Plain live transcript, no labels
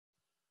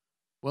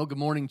Well, good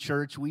morning,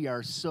 church. We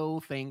are so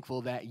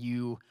thankful that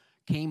you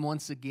came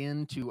once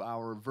again to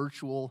our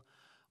virtual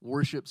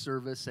worship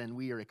service, and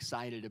we are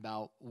excited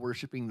about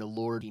worshiping the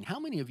Lord. How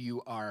many of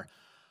you are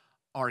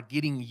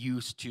getting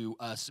used to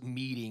us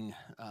meeting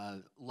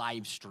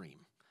live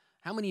stream?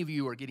 How many of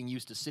you are getting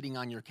used to sitting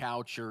on your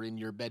couch or in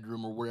your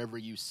bedroom or wherever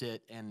you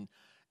sit and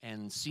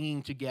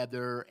singing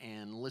together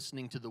and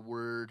listening to the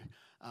Word?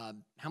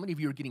 How many of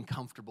you are getting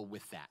comfortable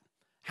with that?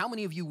 How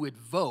many of you would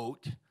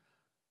vote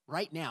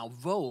right now,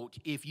 vote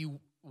if you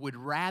would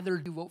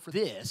rather vote for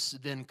this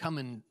than come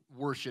and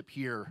worship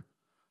here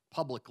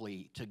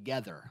publicly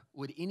together?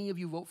 Would any of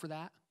you vote for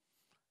that?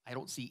 I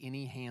don't see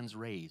any hands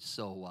raised.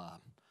 So,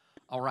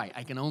 all right,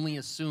 I can only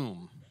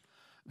assume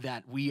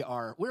that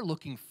we're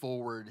looking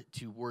forward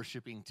to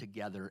worshiping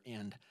together.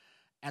 And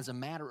as a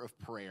matter of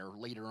prayer,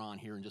 later on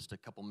here in just a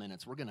couple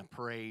minutes, we're going to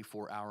pray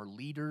for our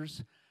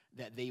leaders,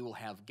 that they will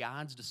have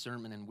God's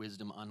discernment and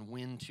wisdom on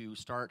when to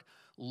start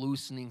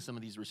loosening some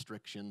of these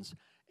restrictions,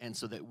 and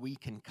so that we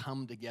can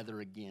come together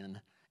again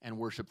and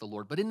worship the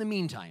Lord. But in the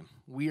meantime,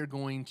 we are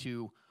going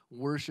to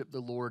worship the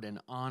Lord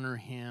and honor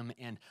Him.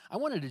 And I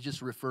wanted to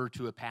just refer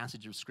to a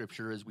passage of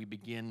Scripture as we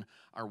begin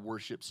our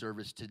worship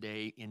service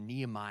today in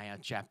Nehemiah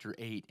chapter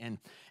 8. And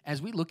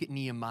as we look at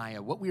Nehemiah,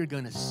 what we are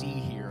going to see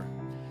here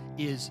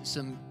is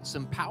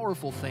some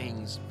powerful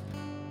things.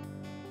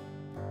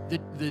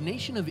 The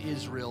nation of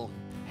Israel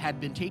had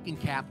been taken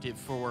captive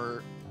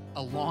for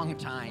a long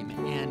time,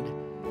 and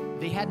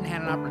they hadn't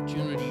had an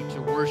opportunity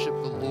to worship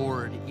the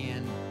Lord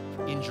in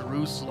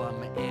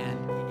Jerusalem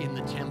and in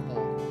the temple.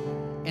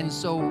 And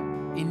so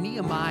in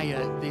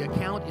Nehemiah, the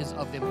account is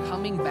of them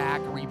coming back,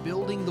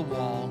 rebuilding the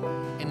wall,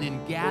 and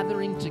then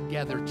gathering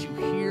together to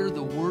hear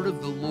the word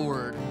of the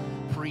Lord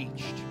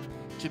preached,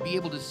 to be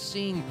able to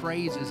sing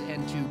praises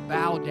and to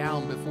bow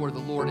down before the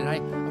Lord. And I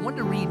want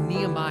to read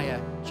Nehemiah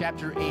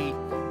chapter 8,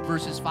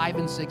 verses 5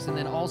 and 6, and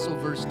then also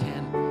verse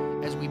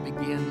 10 as we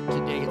begin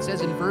today. It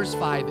says in verse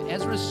 5,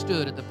 Ezra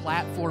stood at the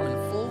platform in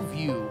full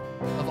view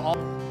of all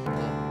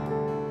people.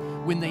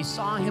 When they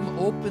saw him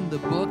open the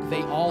book,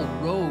 they all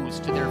rose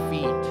to their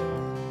feet.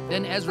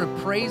 Then Ezra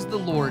praised the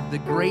Lord, the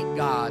great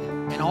God,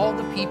 and all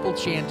the people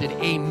chanted,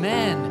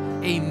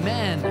 Amen,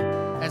 Amen,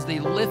 as they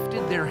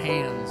lifted their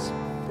hands.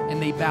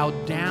 And they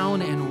bowed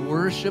down and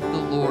worshiped the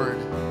Lord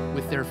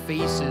with their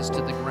faces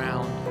to the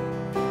ground.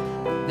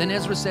 Then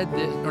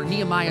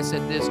Nehemiah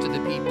said this to the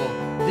people,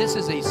 This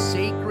is a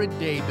sacred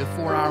day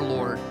before our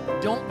Lord.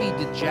 Don't be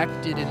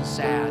dejected and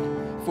sad,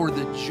 for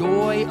the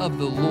joy of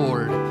the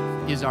Lord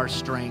is our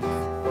strength.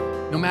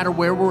 No matter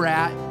where we're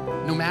at,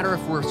 no matter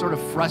if we're sort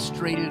of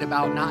frustrated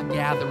about not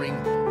gathering,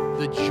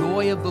 the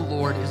joy of the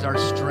Lord is our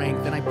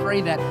strength. And I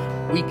pray that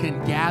we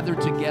can gather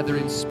together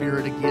in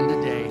spirit again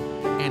today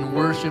and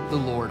worship the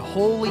Lord.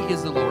 Holy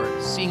is the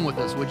Lord. Sing with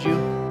us, would you?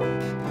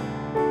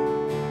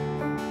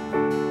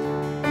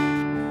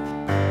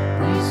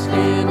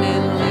 Stand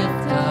and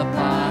lift up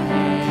our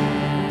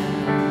hands,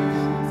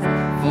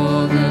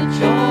 for the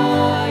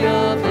joy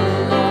of the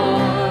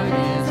Lord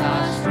is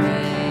our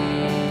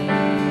strength.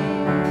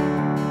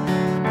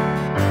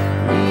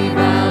 We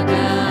bow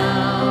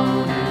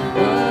down and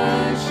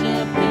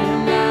worship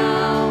Him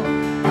now.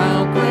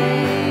 How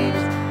great,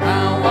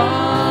 how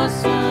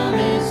awesome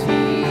is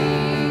He.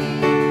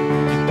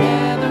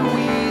 Together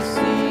we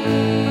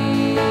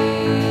sing.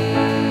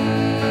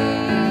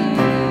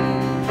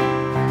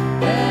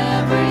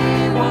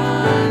 Everyone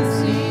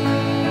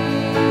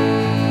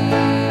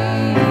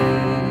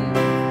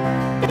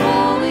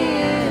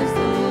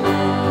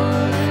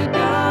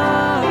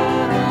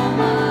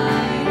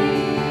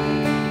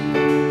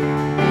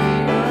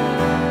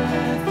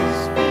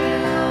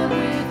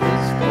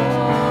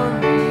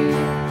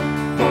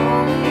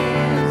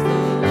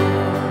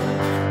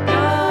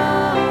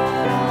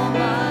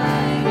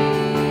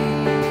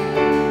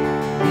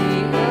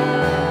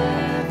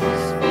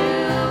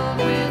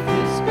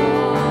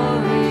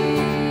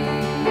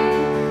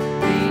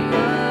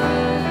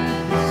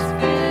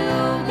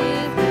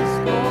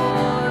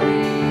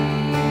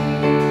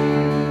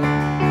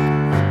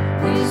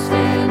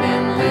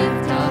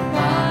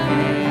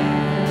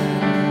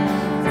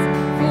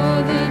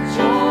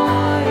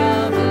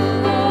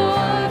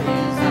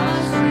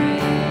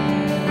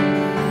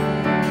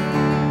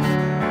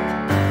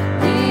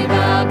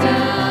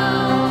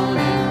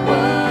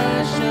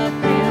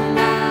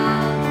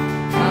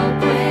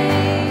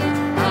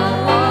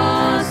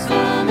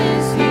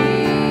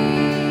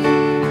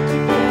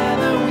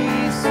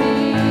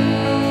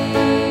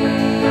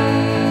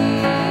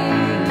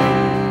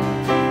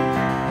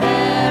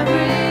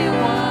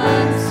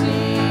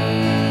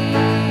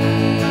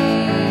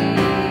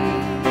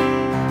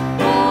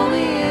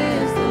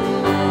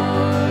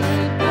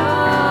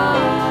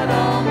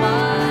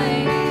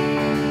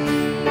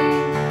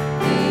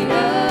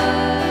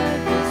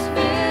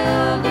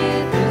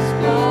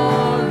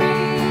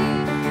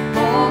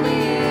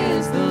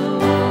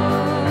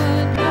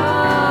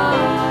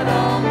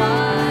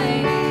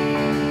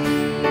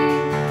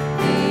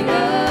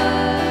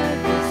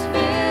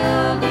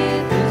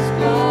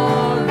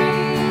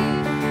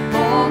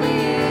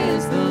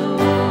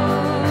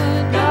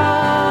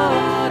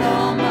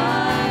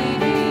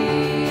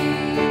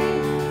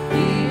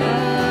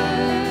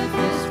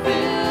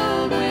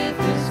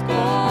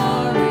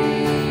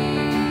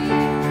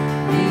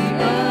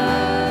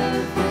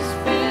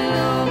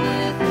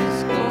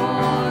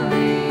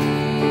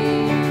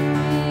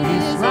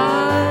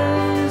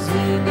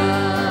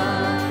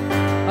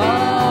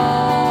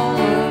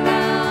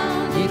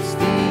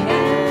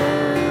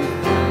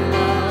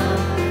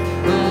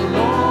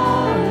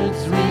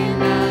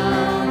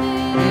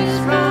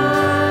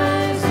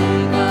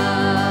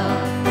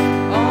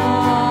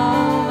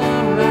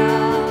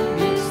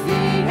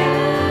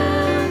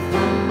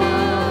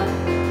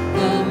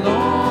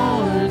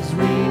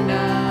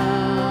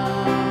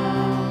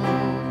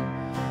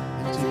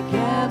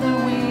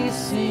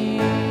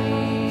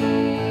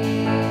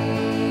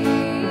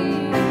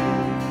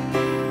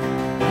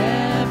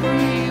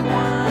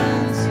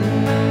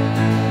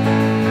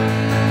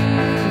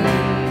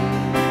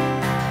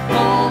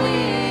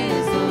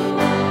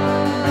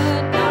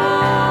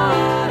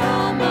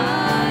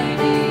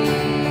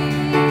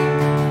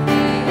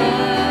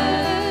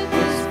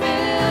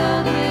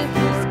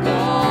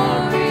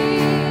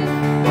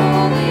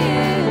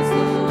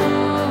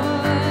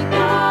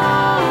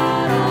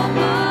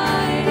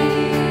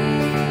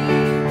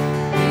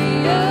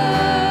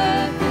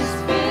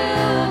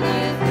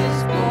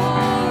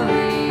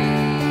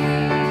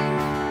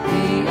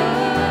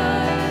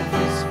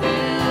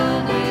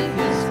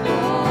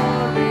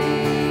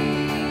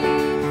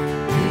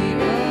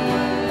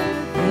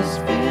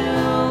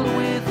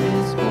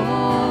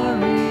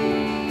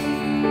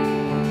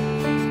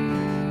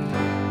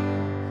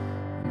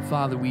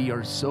we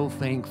are so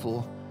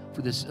thankful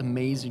for this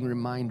amazing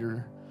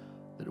reminder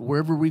that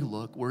wherever we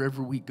look,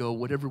 wherever we go,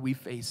 whatever we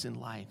face in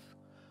life,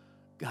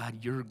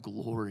 God, your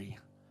glory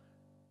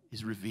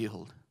is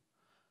revealed.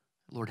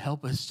 Lord,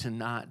 help us to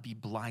not be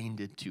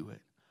blinded to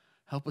it.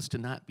 Help us to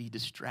not be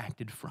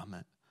distracted from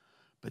it,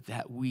 but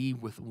that we,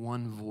 with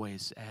one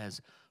voice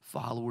as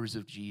followers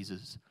of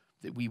Jesus,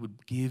 that we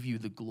would give you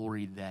the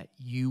glory that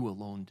you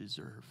alone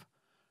deserve.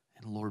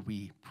 And Lord,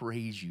 we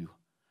praise you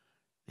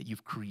that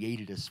you've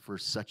created us for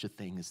such a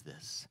thing as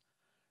this.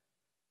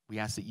 We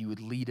ask that you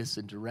would lead us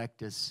and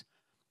direct us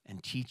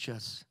and teach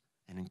us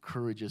and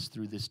encourage us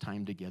through this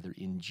time together.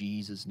 In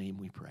Jesus' name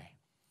we pray.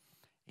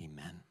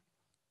 Amen.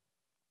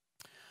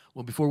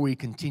 Well, before we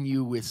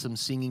continue with some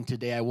singing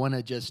today, I want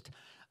to just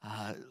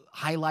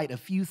highlight a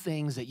few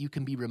things that you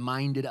can be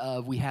reminded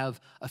of. We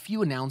have a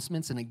few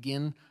announcements, and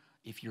again,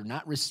 if you're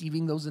not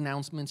receiving those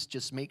announcements,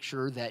 just make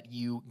sure that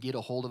you get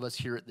a hold of us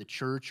here at the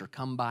church or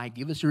come by.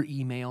 Give us your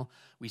email.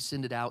 We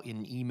send it out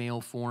in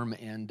email form,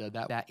 and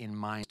that in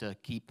mind to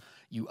keep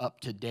you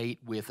up to date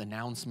with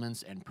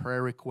announcements and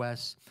prayer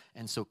requests,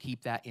 and so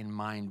keep that in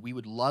mind. We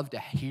would love to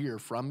hear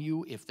from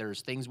you if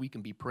there's things we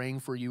can be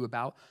praying for you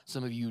about.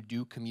 Some of you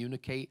do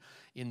communicate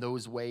in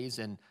those ways,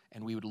 and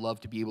we would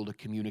love to be able to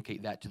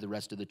communicate that to the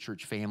rest of the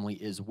church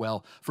family as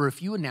well. For a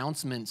few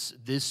announcements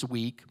this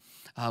week,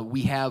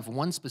 we have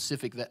one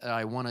specific that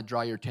I want to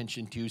draw your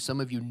attention to. Some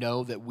of you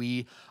know that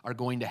we are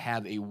going to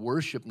have a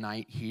worship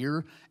night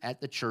here at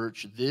the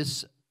church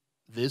this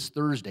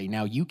Thursday.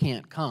 Now, you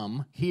can't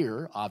come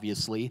here,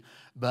 obviously,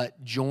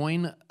 but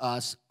join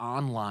us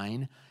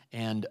online,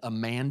 and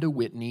Amanda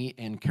Whitney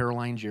and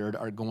Caroline Jared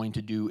are going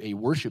to do a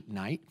worship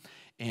night,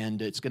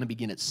 and it's going to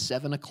begin at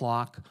 7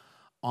 o'clock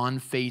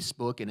on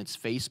Facebook, and it's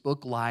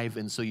Facebook Live,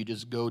 and so you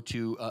just go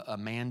to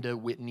Amanda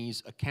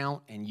Whitney's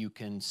account, and you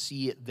can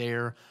see it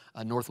there.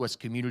 Northwest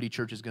Community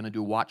Church is going to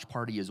do a watch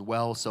party as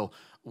well, so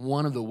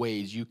one of the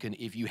ways you can,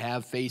 if you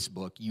have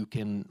Facebook, you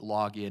can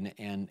log in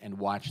and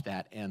watch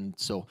that, and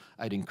so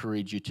I'd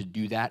encourage you to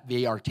do that.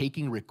 They are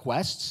taking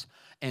requests,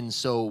 and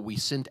so we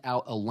sent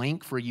out a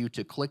link for you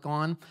to click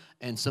on,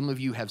 and some of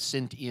you have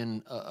sent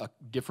in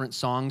different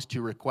songs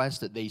to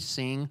request that they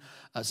sing.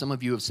 Some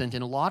of you have sent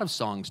in a lot of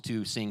songs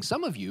to sing.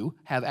 Some of you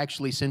have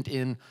actually sent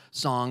in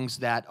songs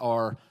that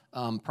are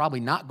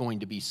probably not going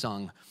to be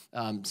sung.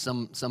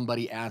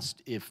 Somebody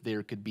asked if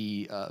there could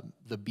be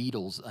the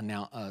Beatles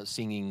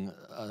singing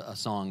a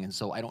song, and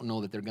so I don't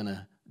know that they're going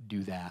to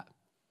do that.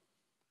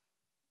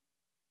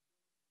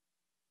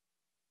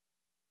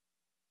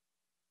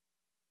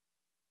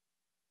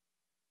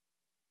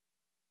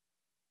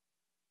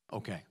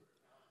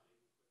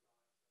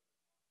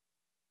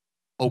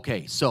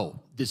 Okay, so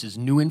this is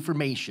new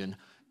information.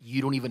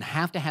 You don't even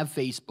have to have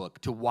Facebook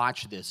to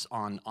watch this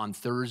on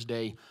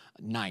Thursday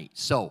night.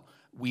 So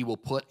we will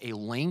put a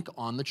link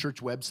on the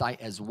church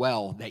website as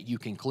well that you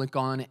can click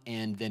on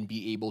and then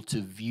be able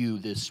to view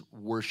this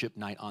worship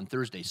night on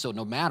Thursday. So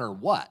no matter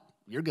what,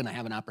 you're going to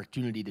have an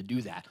opportunity to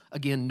do that.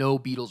 Again, no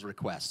Beatles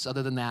requests.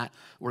 Other than that,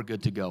 we're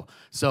good to go.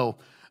 So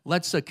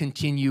let's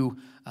continue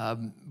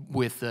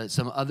with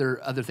some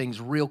other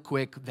things real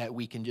quick that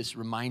we can just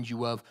remind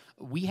you of.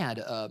 We had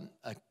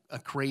a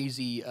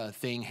crazy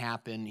thing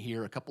happen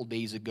here a couple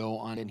days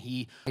ago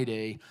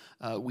Friday.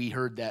 We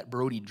heard that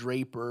Brody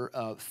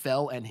Draper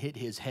fell and hit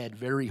his head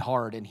very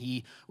hard, and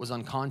he was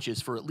unconscious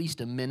for at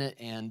least a minute,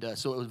 and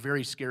so it was a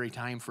very scary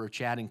time for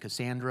Chad and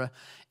Cassandra.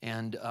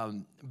 And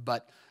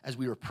but as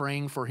we were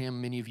praying for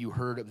him, many of you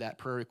heard of that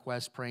prayer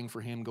request, praying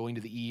for him going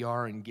to the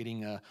ER and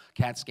getting a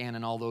CAT scan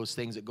and all those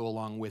things that go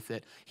along with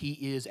it. He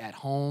is at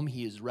home.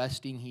 He is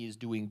resting. He is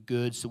doing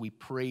good. So we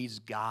praise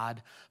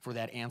God for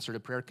that answer to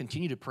prayer.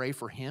 Continue to pray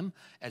for him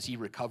as he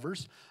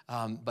recovers.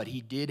 But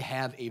he did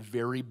have a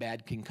very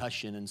bad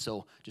concussion, and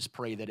so just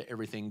pray that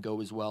everything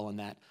goes well and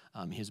that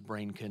his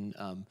brain can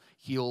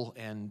heal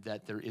and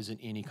that there isn't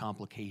any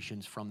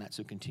complications from that.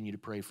 So continue to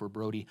pray for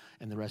Brody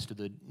and the rest of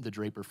the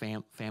Draper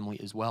family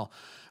as well.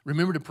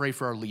 Remember to pray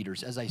for our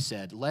leaders. As I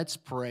said, let's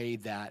pray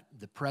that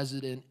the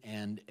president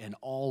and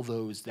all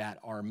those that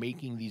are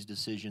making these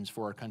decisions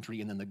for our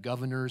country, and then the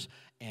governors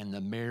and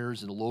the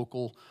mayors and the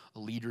local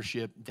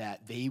leadership,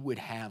 that they would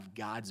have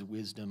God's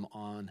wisdom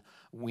on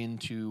when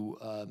to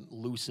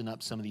loosen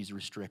up some of these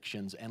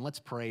restrictions. And let's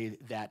pray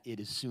that it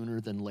is sooner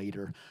than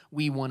later.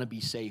 We want to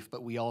be safe,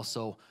 but we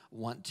also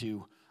want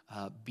to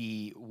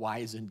be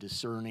wise and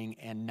discerning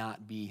and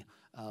not be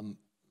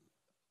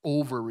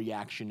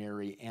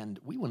overreactionary, and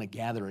we want to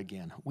gather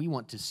again. We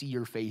want to see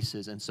your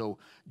faces, and so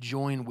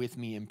join with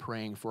me in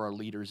praying for our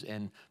leaders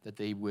and that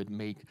they would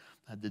make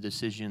the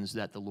decisions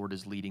that the Lord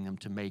is leading them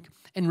to make.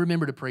 And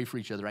remember to pray for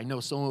each other. I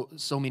know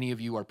so many of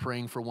you are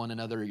praying for one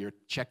another. You're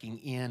checking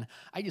in.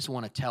 I just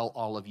want to tell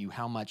all of you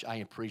how much I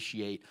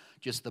appreciate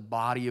just the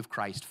body of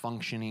Christ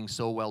functioning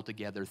so well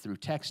together through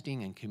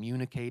texting and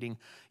communicating.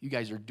 You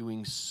guys are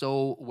doing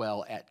so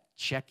well at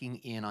checking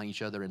in on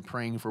each other and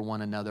praying for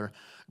one another,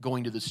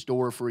 going to the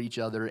store for each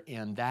other,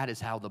 and that is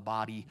how the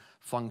body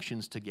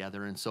functions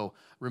together. And so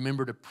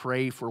remember to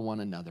pray for one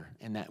another,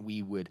 and that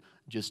we would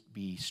just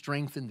be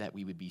strengthened, that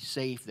we would be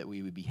safe, that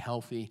we would be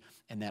healthy,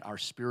 and that our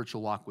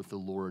spiritual walk with the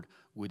Lord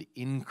would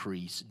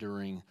increase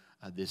during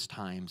this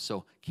time.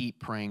 So keep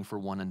praying for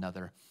one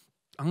another.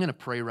 I'm going to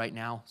pray right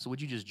now, so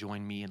would you just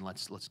join me and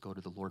let's go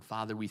to the Lord.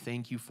 Father, we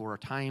thank you for our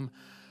time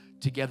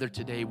together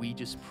today. We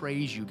just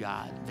praise you,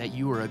 God, that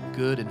you are a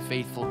good and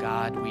faithful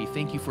God. We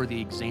thank you for the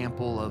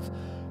example of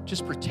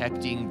just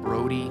protecting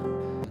Brody.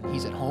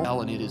 He's at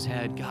home and hit his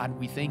head. God,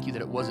 we thank you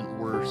that it wasn't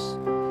worse.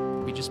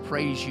 We just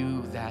praise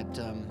you that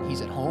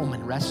he's at home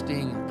and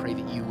resting. Pray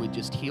that you would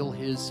just heal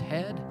his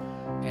head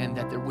and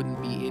that there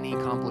wouldn't be any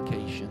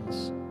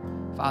complications.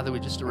 Father,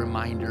 just a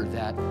reminder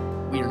that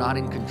we are not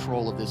in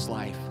control of this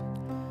life.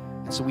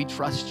 And so we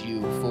trust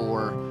you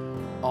for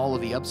all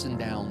of the ups and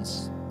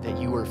downs, that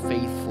you are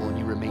faithful and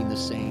you remain the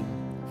same.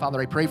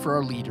 Father, I pray for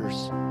our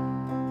leaders.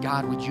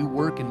 God, would you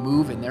work and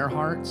move in their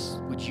hearts?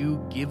 Would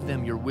you give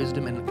them your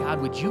wisdom? And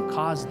God, would you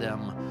cause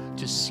them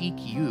to seek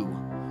you,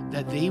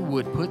 that they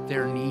would put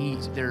their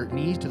knees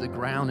to the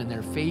ground and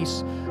their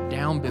face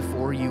down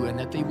before you, and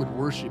that they would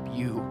worship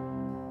you.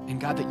 And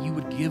God, that you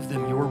would give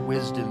them your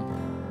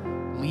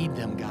wisdom. Lead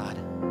them, God,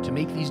 to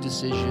make these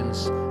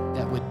decisions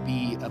that would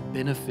be a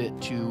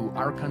benefit to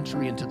our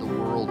country and to the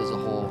world as a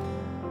whole,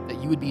 that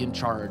you would be in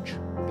charge.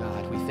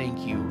 God, we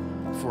thank you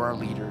for our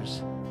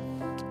leaders.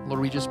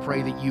 Lord, we just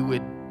pray that you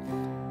would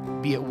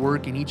be at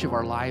work in each of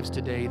our lives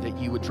today, that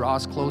you would draw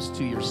us close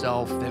to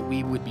yourself, that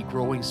we would be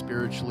growing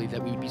spiritually,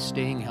 that we would be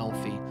staying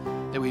healthy,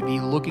 that we'd be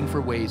looking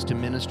for ways to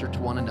minister to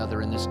one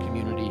another in this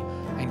community.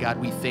 And God,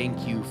 we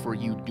thank you for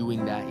you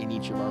doing that in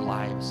each of our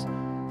lives.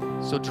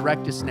 So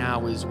direct us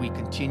now as we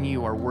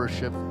continue our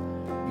worship.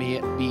 May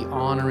it be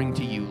honoring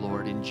to you,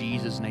 Lord. In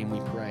Jesus' name we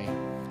pray.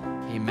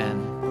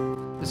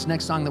 Amen. This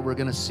next song that we're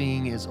going to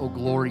sing is "O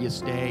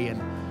Glorious Day,"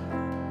 and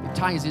it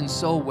ties in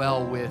so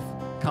well with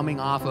coming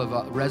off of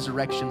a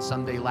Resurrection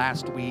Sunday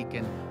last week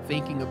and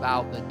thinking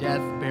about the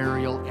death,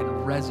 burial,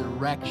 and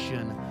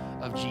resurrection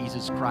of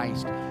Jesus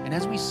Christ. And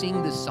as we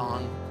sing this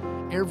song,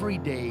 every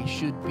day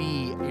should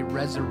be a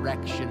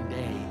resurrection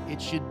day.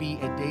 It should be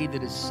a day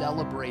that is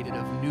celebrated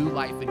of new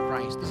life in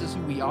Christ. This is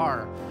who we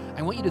are.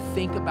 I want you to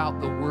think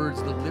about the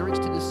words, the lyrics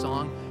to this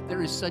song.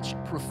 There is such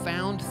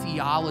profound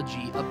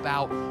theology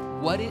about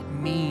what it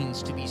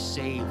means to be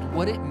saved,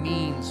 what it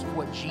means,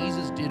 what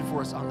Jesus did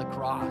for us on the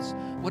cross,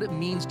 what it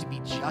means to be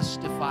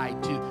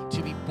justified,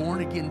 to be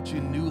born again to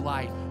new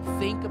life.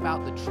 Think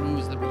about the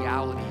truths, the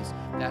realities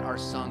that are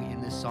sung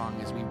in this song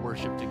as we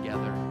worship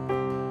together.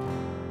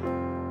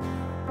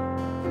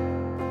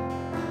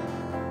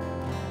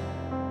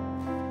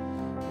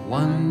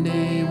 One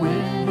day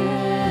when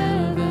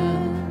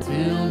heaven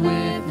filled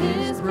with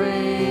his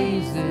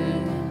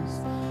praises,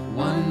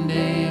 one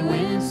day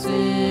when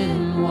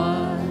sin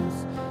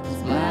was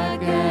as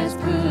black as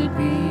could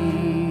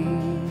be,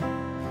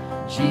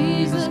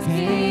 Jesus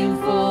came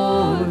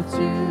forth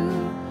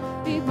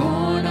to be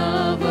born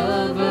of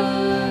a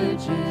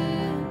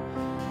virgin,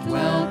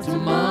 dwelt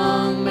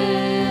among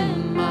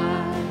men,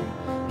 my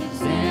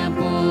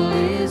example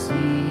is he.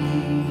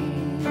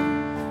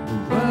 The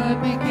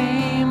Word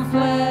became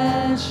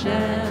flesh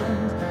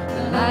and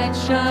the light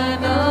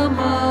shine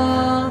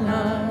among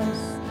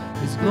us,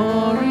 his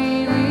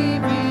glory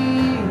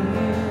revealed.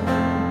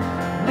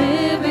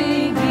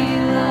 Living he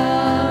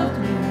loved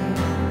me,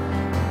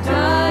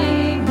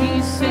 dying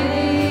he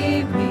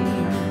saved me,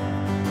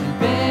 and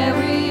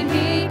buried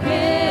he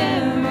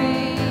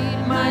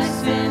carried my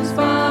sins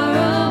far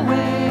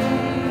away,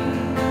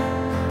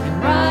 and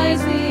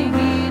rising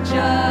he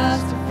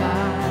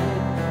justified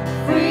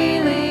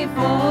freely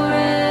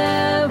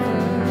forever.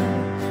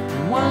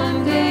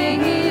 One day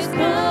he's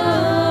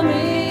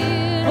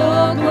coming,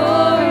 oh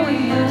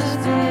glorious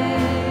day,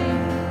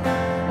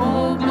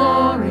 oh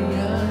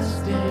glorious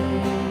day.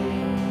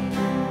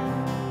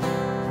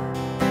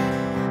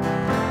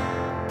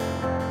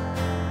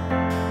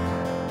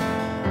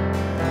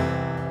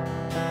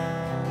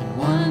 And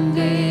one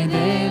day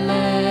they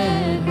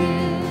led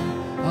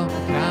him up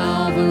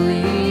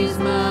Calvary's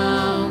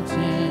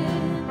mountain,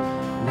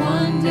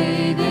 one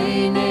day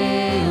they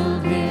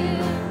nailed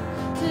him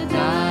to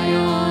die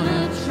on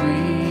a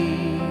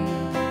tree,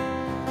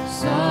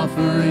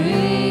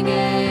 suffering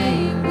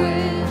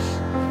anguish,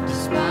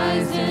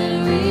 despised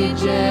and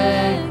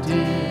rejected,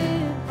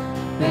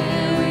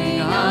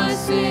 bearing our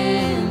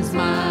sins,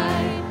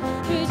 my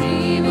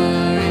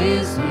Redeemer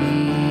is he.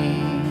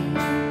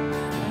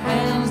 The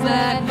hands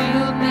that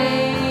healed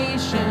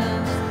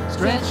nations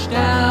stretched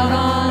out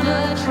on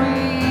a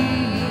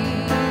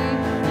tree,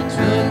 he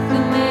took the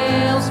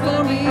nails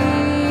for me.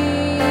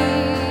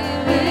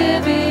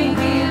 Living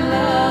he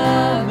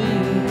loved me,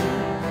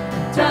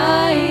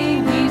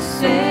 dying he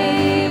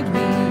saved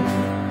me,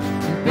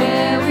 and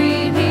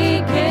buried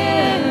he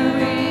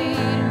carried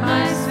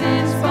my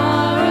sins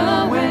far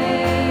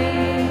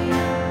away,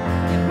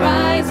 and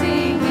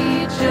rising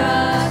he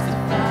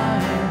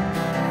justified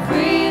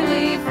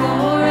freely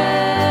forever.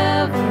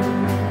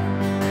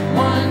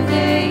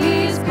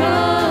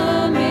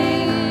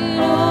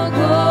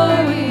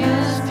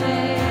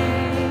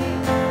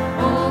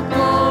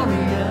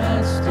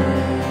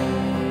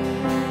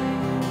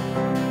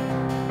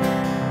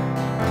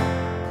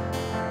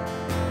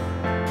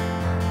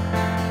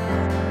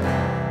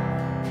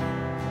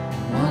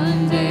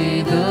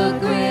 day the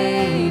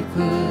grave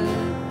could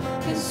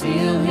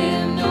conceal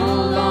him no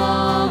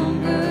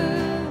longer.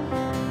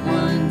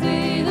 One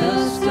day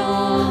the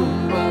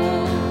stone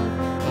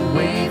rolled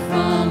away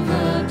from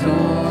the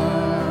door.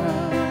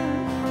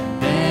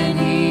 Then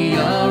he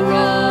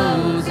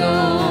arose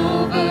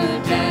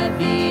over death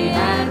he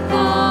had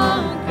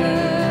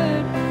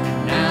conquered.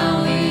 And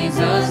now he's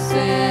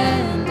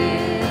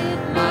ascended,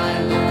 my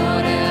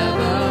Lord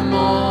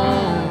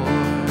evermore.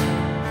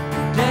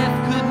 Death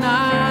could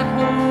not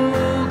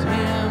hold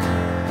him,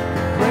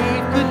 the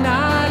grave could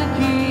not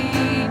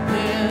keep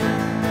him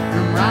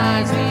from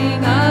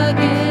rising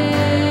again.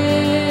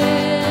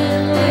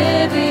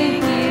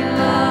 Living he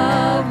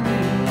loved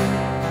me,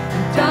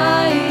 and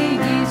dying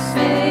he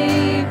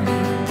saved me,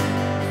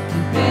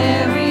 and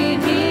buried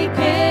he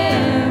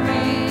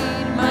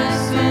carried my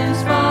sins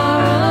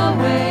far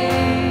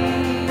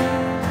away.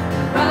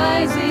 And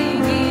rising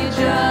he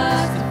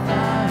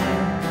justified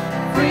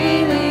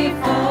freely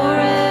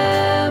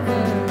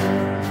forever.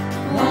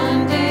 One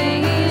day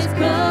he's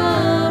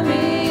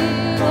coming,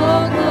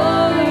 oh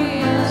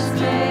glorious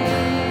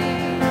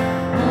day,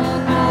 oh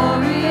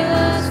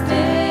glorious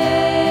day,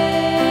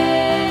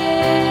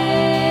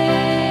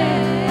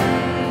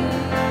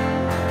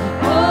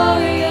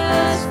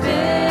 glorious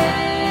day.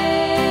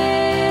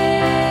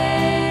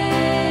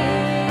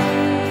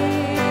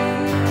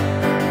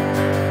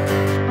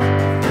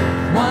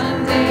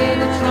 One day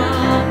the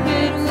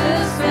trumpet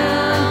will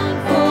sound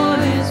for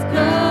his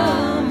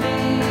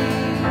coming.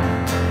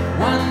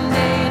 One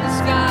day the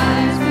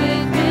skies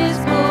with his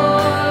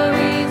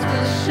glories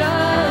will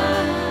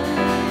shine.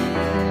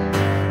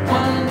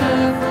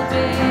 Wonderful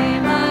day,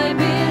 my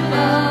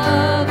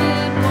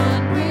beloved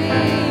one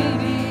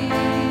bringing.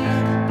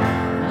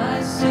 My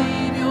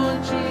Savior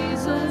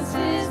Jesus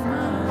is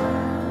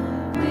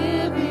mine.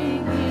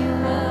 Living he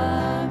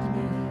loved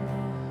me,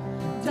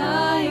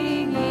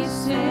 dying he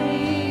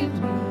saved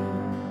me,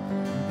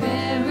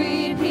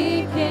 buried he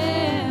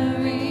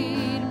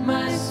carried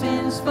my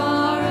sins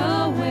far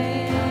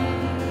away.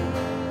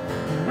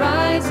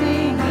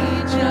 Rising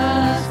he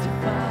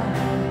justified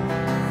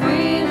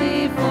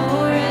freely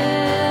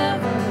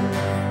forever.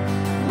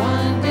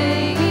 One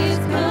day he's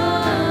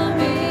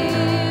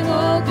coming,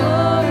 oh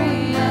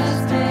glorious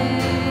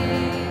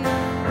day,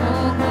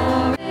 oh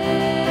glorious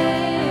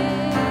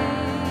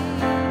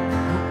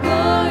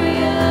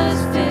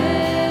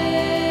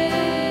day,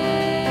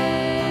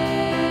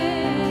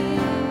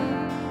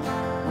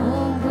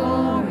 oh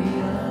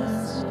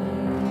glorious day.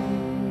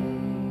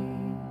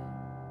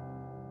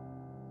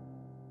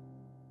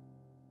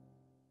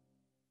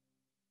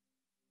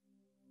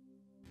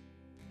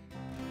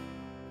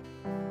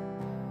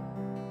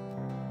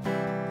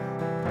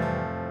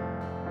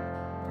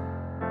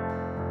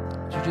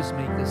 Would you just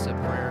make this a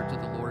prayer to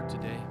the Lord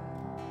today?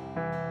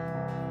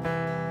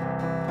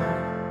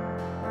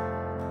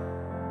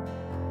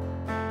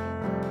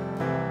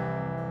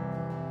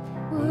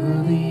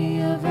 Worthy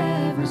of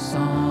every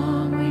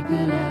song we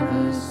could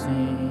ever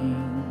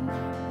sing,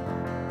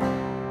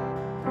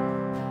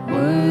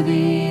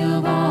 worthy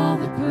of all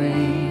the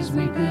praise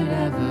we could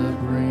ever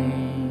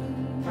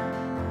bring,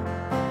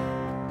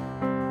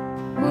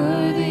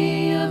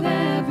 worthy of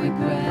every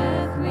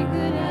breath we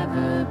could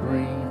ever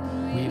breathe.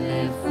 We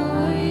live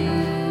for you.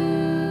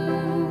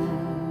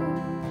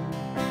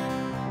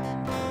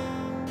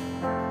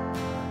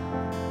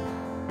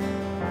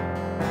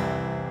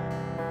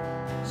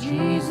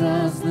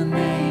 Jesus, the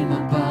name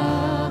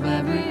above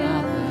every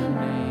other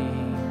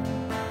name.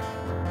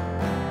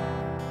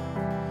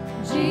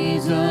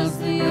 Jesus,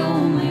 the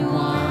only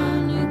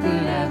one who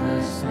could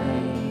ever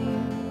save.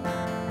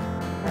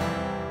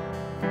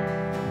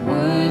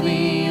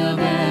 Worthy of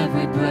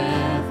every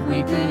breath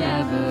we could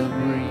ever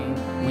breathe.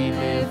 We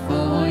live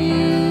for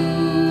you.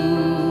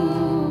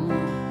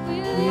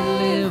 We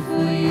live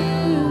for you.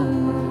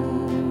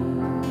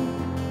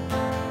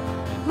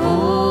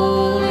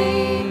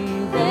 Holy,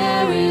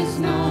 there is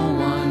no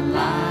one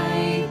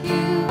like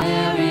you.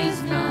 There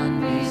is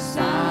none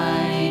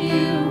beside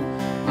you.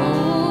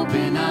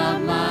 Open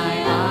up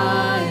my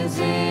eyes,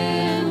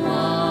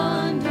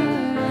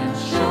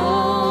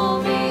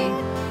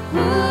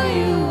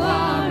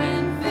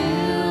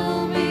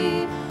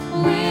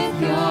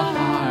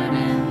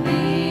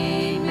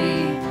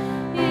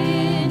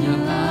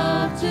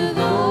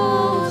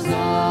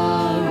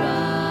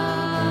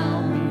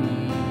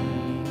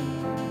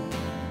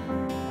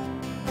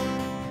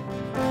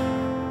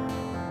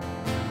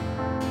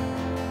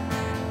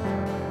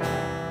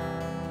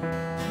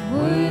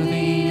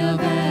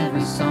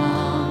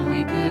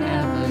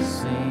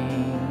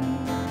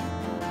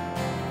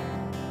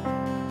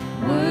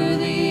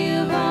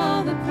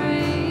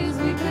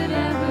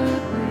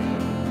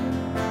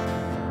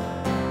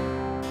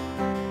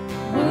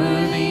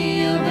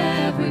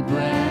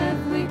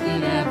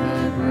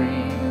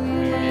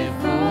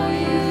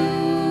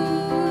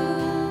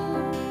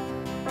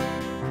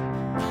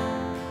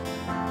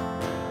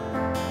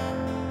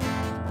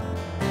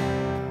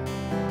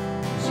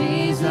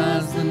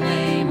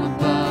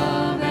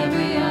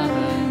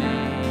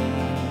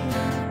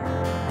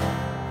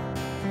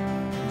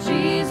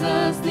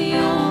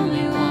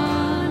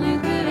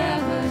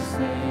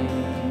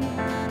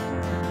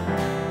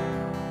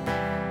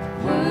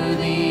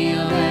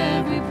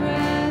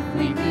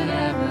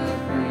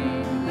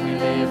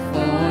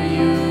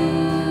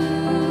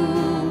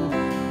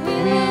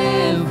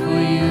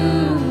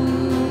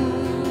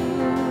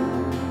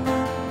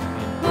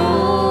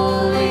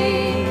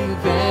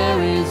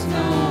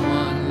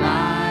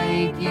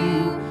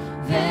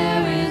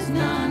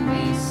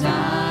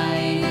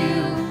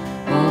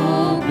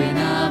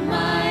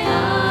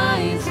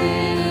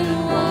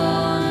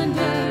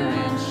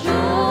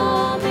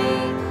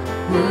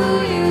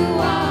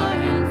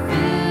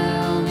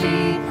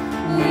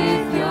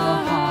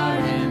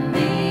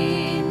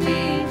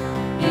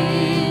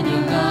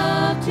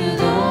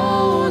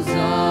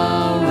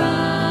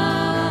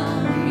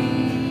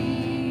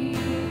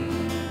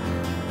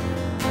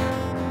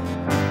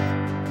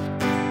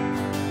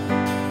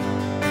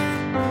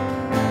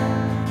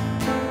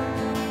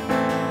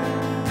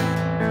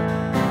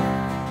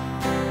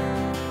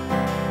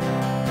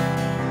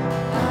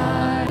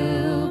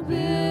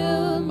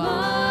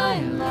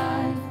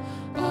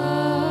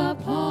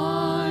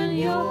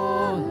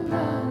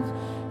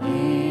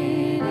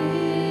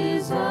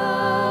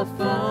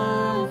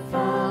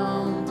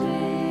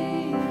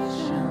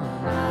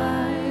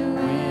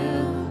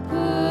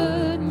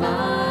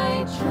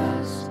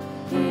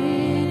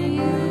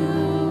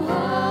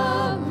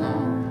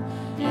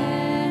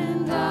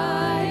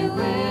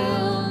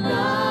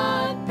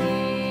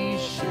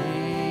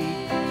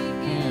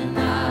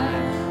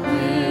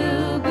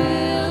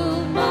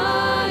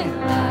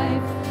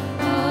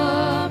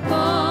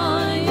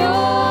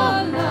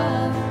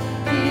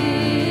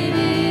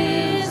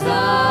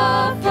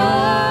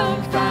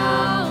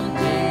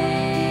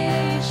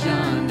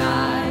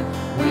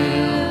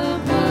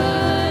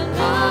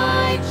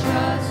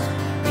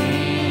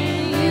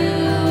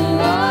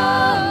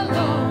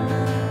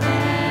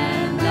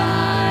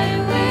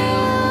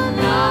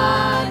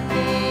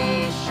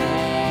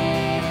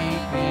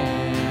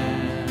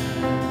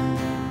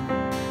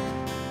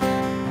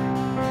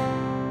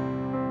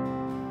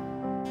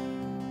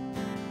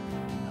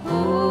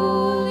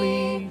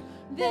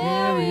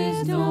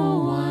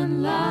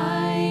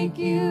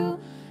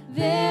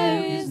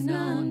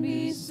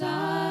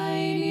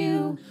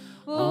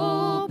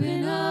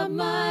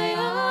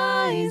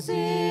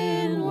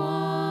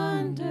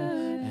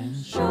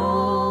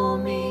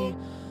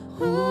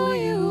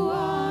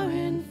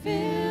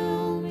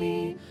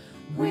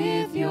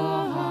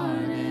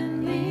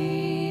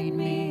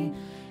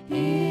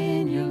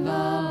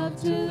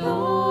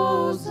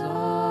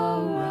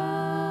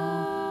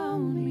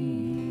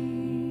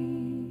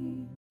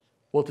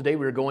 Well, today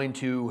we're going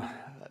to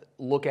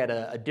look at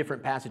a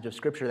different passage of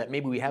Scripture that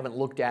maybe we haven't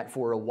looked at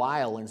for a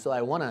while. And so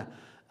I want to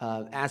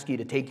ask you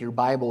to take your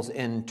Bibles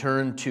and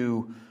turn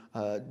to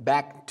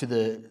back to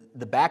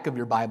the back of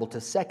your Bible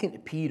to 2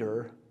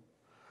 Peter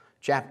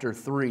chapter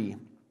 3.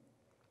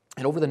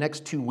 And over the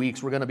next 2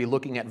 weeks, we're going to be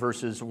looking at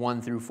verses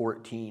 1 through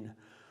 14.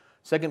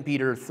 2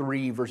 Peter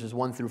 3, verses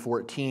 1 through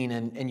 14.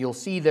 And you'll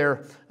see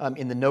there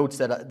in the notes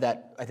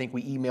that I think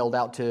we emailed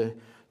out to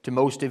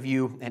most of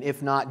you, and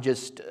if not,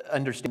 just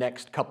understand the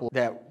next couple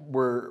that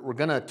we're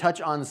going to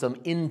touch on some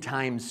end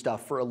time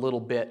stuff for a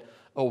little bit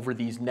over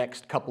these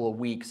next couple of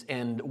weeks.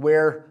 And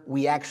where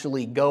we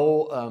actually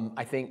go,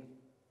 I think,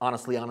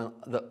 honestly,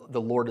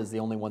 the Lord is the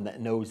only one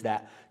that knows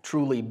that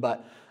truly,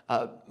 but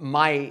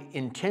my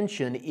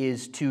intention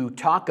is to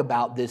talk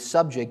about this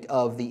subject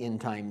of the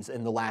end times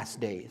and the last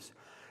days.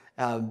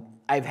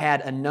 I've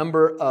had a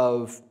number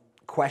of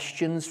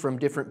questions from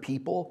different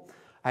people.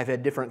 I've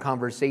had different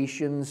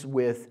conversations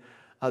with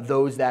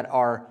those that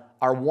are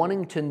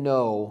wanting to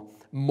know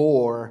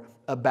more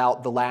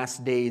about the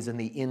last days and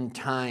the end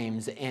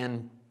times,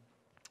 and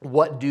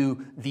what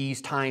do these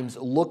times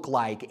look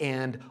like,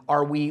 and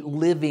are we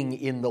living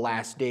in the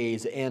last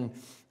days? And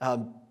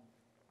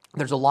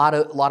there's a lot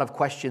of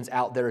questions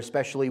out there,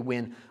 especially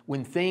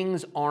when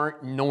things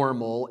aren't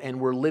normal and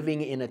we're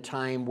living in a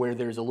time where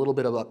there's a little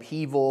bit of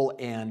upheaval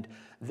and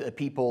the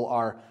people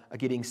are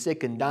getting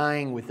sick and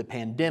dying with the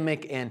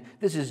pandemic. And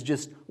this is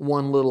just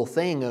one little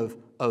thing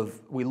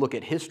of we look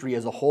at history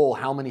as a whole,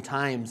 how many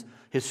times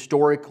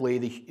historically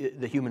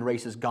the human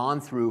race has gone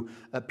through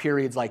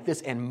periods like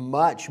this, and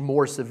much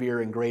more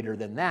severe and greater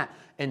than that.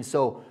 And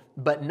so,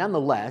 but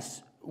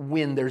nonetheless,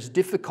 when there's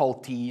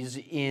difficulties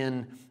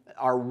in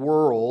our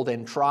world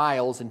and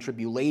trials and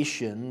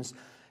tribulations,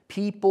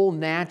 people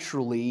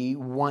naturally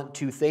want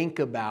to think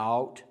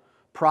about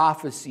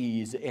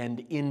prophecies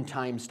and end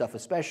time stuff,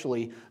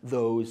 especially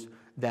those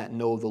that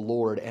know the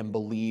Lord and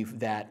believe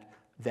that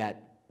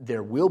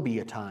there will be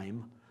a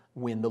time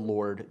when the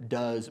Lord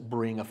does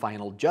bring a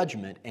final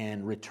judgment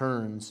and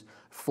returns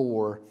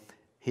for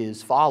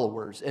His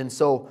followers. And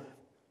so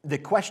the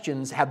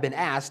questions have been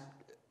asked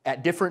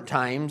at different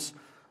times.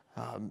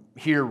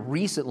 Here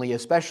recently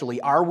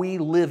especially, are we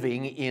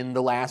living in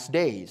the last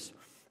days?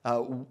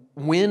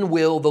 When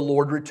will the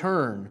Lord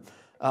return?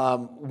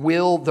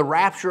 Will the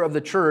rapture of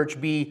the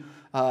church be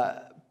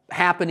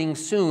happening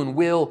soon?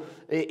 Will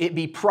it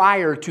be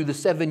prior to the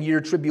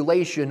 7-year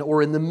tribulation,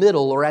 or in the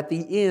middle, or at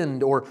the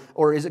end, or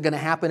is it going to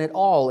happen at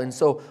all? And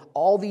so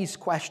all these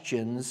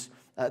questions,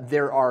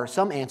 there are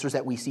some answers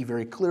that we see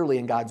very clearly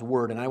in God's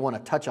Word, and I want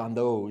to touch on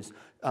those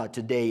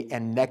today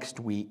and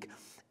next week.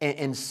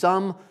 And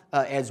some,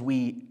 as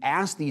we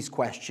ask these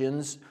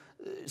questions,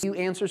 few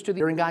answers to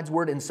them are in God's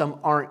Word, and some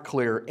aren't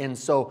clear. And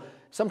so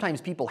sometimes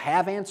people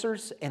have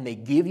answers, and they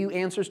give you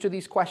answers to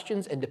these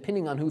questions, and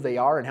depending on who they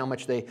are and how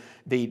much they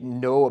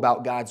know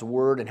about God's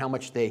Word and how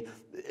much they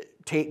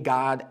take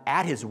God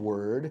at His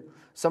Word,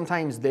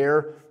 sometimes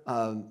their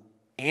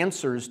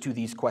answers to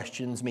these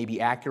questions may be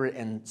accurate,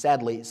 and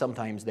sadly,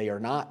 sometimes they are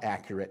not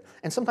accurate.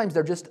 And sometimes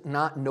they're just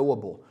not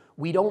knowable.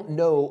 We don't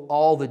know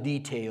all the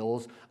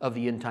details of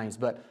the end times,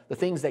 but the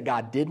things that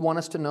God did want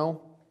us to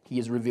know, He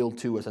has revealed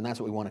to us, and that's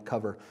what we want to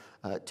cover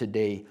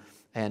today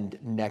and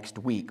next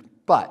week.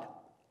 But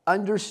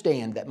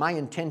understand that my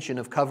intention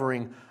of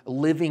covering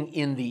living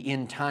in the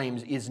end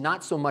times is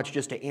not so much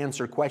just to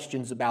answer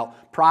questions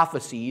about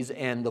prophecies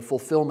and the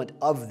fulfillment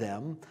of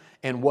them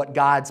and what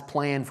God's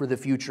plan for the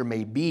future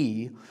may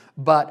be,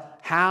 but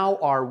how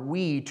are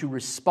we to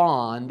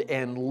respond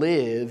and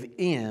live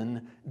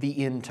in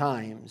the end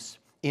times,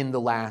 in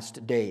the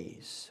last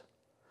days.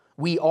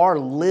 We are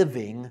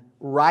living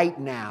right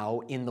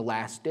now in the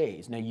last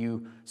days. Now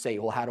you say,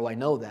 well, how do I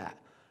know that?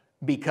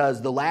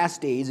 Because the last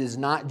days is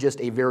not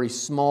just a very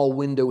small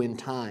window in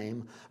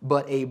time,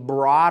 but a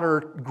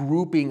broader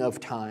grouping of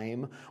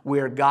time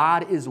where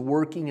God is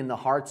working in the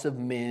hearts of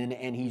men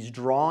and He's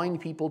drawing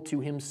people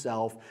to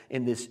Himself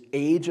in this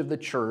age of the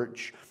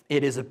church.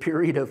 It is a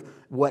period of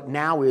what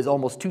now is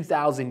almost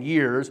 2,000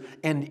 years,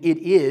 and it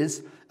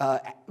is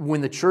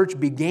when the church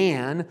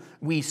began,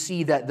 we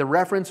see that the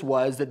reference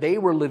was that they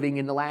were living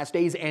in the last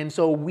days, and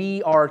so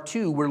we are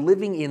too. We're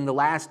living in the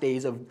last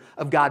days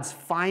of God's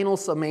final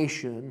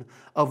summation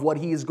of what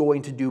He is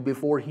going to do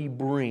before He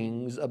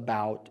brings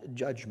about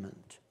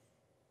judgment.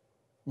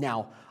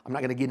 Now, I'm not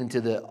going to get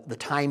into the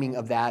timing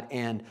of that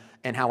and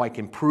how I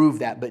can prove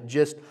that, but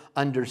just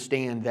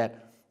understand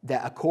that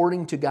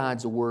according to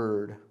God's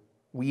Word,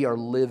 we are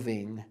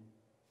living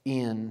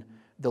in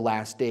the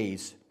last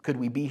days. Could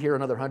we be here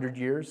another 100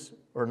 years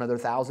or another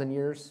 1,000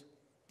 years?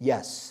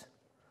 Yes,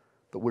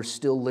 but we're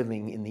still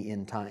living in the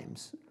end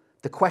times.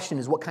 The question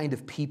is, what kind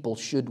of people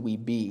should we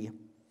be?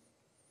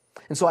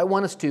 And so I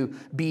want us to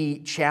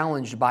be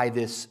challenged by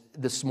this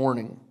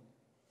morning.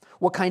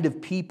 What kind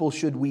of people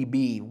should we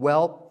be?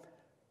 Well,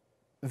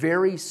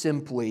 very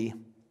simply,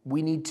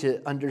 we need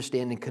to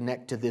understand and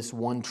connect to this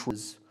one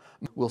truth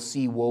we'll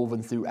see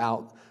woven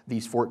throughout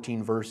these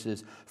 14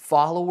 verses.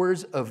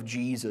 Followers of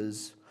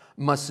Jesus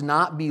must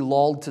not be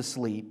lulled to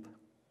sleep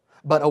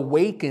but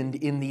awakened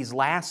in these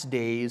last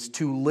days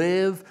to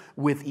live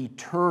with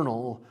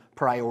eternal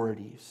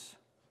priorities.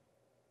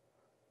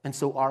 And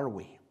so are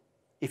we.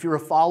 If you're a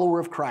follower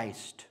of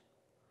Christ,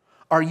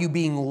 are you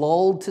being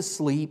lulled to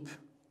sleep,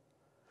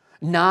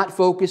 not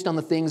focused on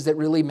the things that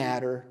really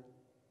matter?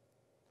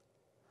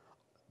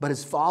 But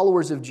as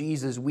followers of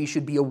Jesus, we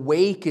should be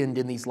awakened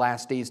in these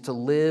last days to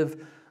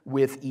live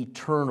with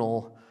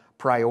eternal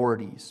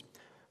priorities.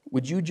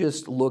 Would you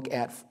just look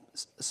at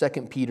 2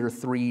 Peter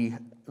 3,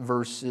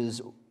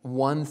 verses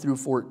 1 through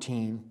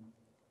 14?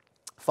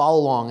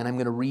 Follow along, and I'm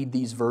going to read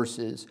these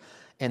verses,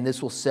 and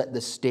this will set the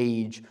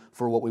stage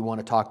for what we want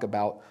to talk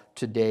about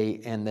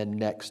today and then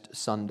next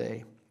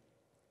Sunday.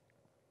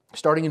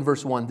 Starting in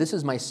verse 1, "This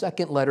is my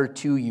second letter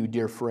to you,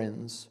 dear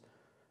friends.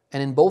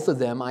 And in both of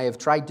them, I have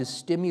tried to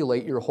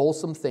stimulate your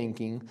wholesome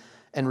thinking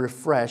and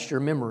refresh your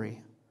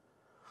memory.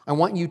 I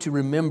want you to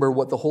remember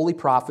what the holy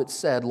prophets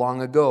said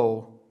long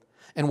ago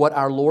and what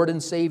our Lord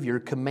and Savior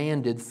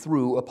commanded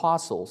through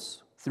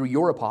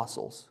your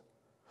apostles.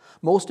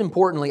 Most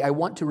importantly, I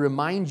want to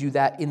remind you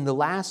that in the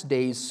last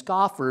days,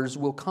 scoffers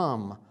will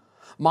come,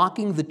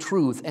 mocking the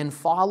truth and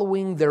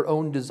following their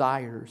own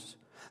desires.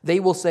 They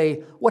will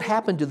say, 'What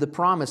happened to the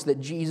promise that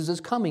Jesus is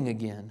coming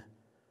again?'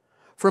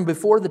 From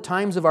before the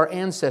times of our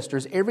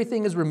ancestors,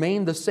 everything has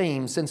remained the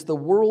same since the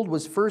world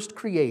was first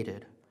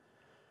created.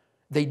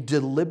 They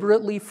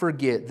deliberately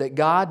forget that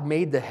God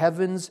made the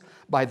heavens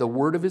by the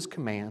word of His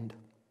command,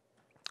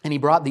 and He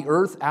brought the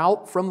earth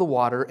out from the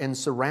water and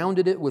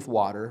surrounded it with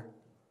water.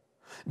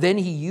 Then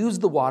He used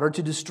the water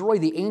to destroy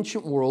the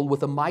ancient world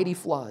with a mighty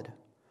flood.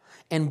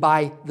 And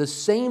by the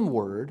same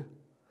word,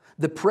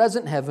 the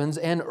present heavens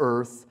and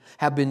earth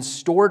have been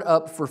stored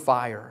up for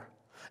fire.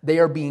 They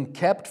are being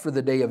kept for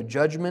the day of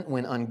judgment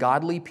when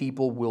ungodly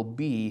people will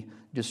be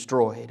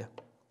destroyed."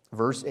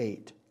 Verse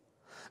 8,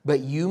 "But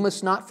you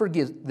must not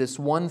forget this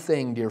one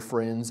thing, dear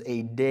friends.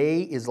 A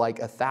day is like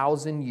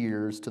 1,000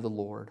 years to the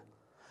Lord,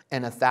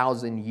 and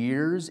 1,000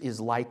 years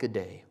is like a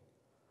day.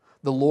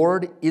 The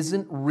Lord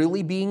isn't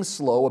really being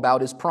slow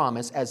about His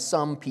promise, as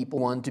some people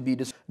want to be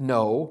destroyed.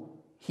 No,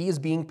 He is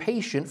being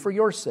patient for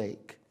your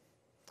sake.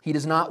 He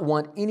does not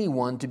want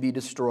anyone to be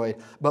destroyed,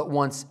 but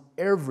wants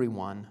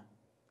everyone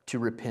to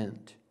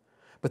repent.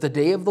 But the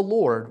day of the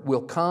Lord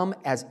will come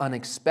as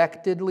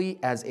unexpectedly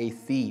as a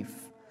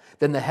thief.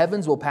 Then the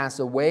heavens will pass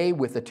away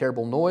with a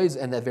terrible noise,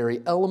 and the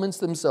very elements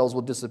themselves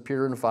will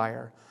disappear in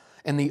fire.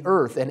 And the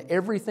earth and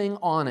everything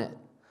on it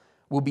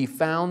will be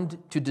found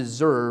to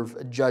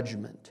deserve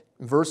judgment."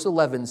 Verse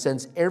 11,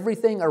 "Since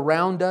everything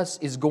around us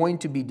is going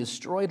to be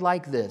destroyed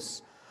like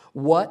this,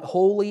 what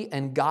holy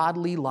and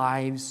godly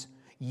lives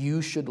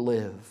you should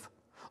live,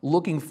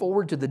 looking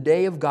forward to the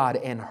day of God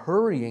and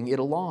hurrying it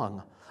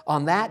along.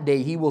 On that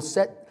day, He will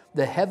set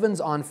the heavens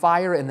on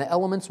fire and the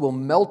elements will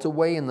melt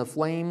away in the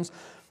flames.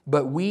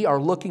 But we are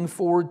looking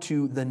forward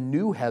to the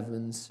new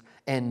heavens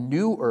and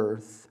new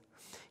earth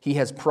He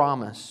has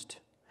promised,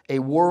 a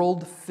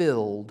world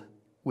filled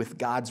with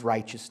God's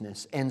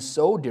righteousness. And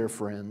so, dear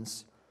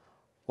friends,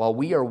 while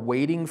we are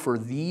waiting for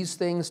these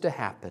things to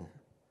happen,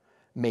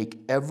 make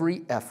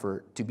every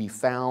effort to be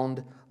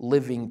found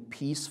living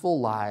peaceful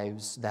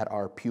lives that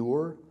are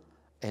pure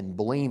and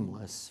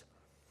blameless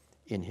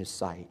in His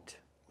sight."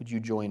 Would you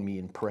join me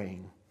in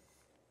praying?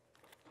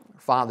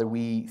 Father,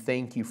 we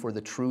thank You for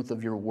the truth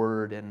of Your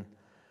word, and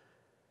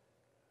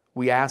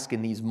we ask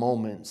in these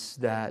moments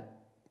that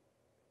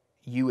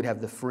You would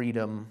have the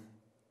freedom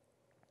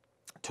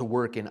to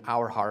work in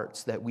our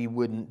hearts, that we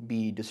wouldn't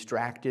be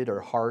distracted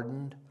or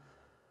hardened,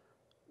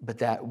 but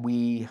that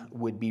we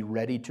would be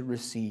ready to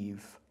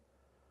receive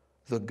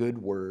the good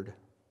word,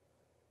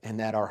 and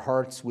that our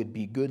hearts would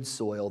be good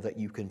soil that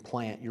You can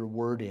plant Your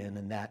word in,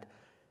 and that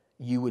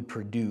You would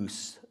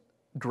produce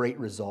great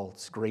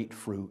results, great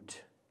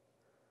fruit.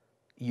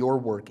 Your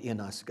work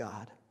in us,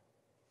 God.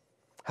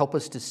 Help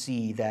us to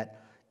see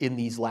that in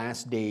these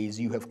last days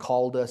You have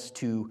called us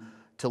to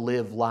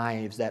live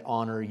lives that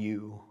honor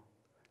You,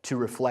 to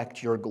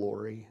reflect Your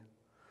glory,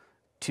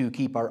 to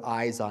keep our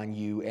eyes on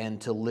You, and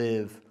to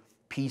live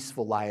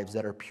peaceful lives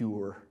that are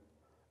pure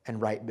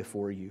and right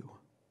before You.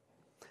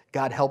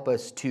 God, help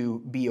us to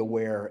be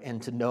aware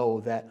and to know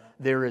that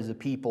there is a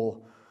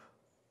people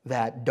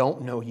that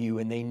don't know You,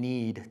 and they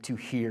need to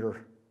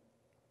hear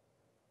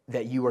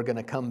that You are going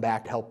to come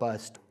back to help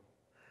us,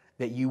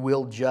 that You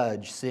will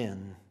judge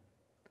sin.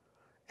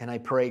 And I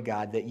pray,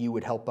 God, that You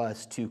would help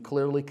us to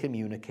clearly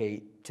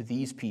communicate to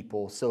these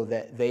people so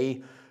that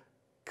they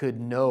could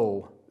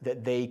know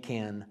that they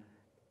can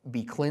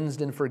be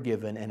cleansed and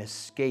forgiven and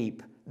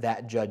escape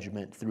that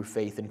judgment through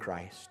faith in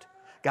Christ.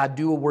 God,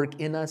 do a work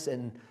in us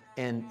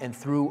and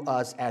through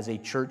us as a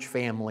church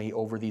family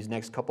over these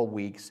next couple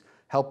weeks.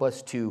 Help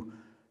us to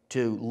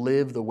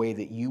live the way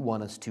that You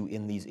want us to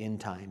in these end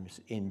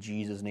times. In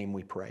Jesus' name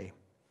we pray.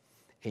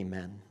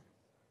 Amen.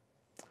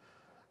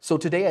 So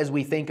today, as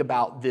we think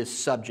about this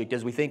subject,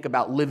 as we think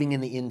about living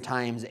in the end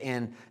times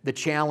and the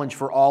challenge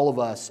for all of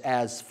us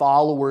as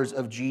followers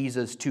of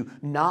Jesus to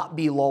not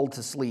be lulled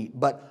to sleep,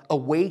 but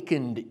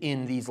awakened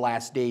in these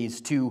last days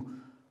to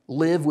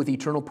live with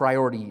eternal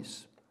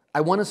priorities,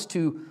 I want us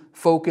to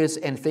focus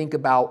and think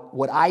about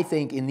what I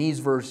think in these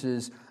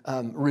verses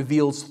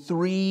reveals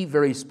three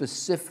very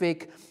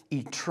specific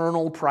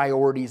eternal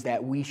priorities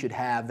that we should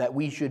have, that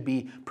we should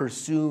be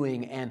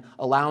pursuing and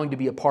allowing to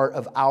be a part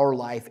of our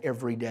life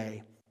every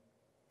day.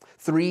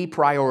 Three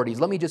priorities.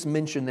 Let me just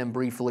mention them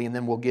briefly and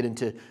then we'll get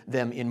into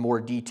them in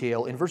more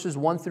detail. In verses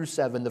 1 through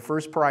 7, the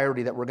first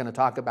priority that we're going to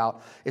talk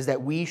about is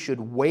that we should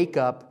wake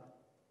up,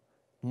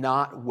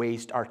 not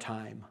waste our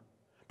time.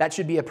 That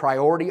should be a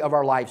priority of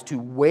our lives, to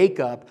wake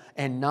up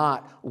and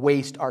not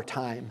waste our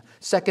time.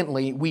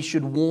 Secondly, we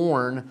should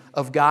warn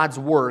of God's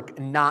work,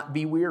 not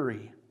be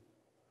weary.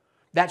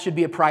 That should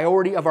be a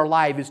priority of our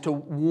life, is to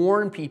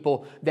warn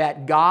people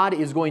that God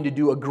is going to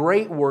do a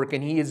great work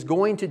and He is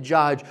going to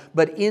judge,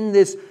 but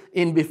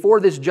before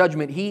this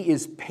judgment, He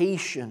is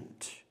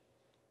patient.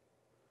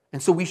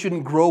 And so we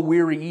shouldn't grow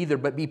weary either,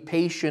 but be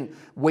patient,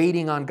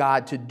 waiting on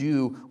God to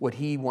do what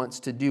He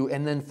wants to do.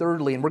 And then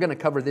thirdly, and we're going to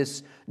cover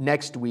this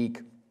next week,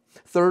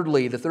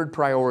 thirdly, the third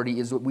priority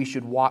is that we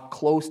should walk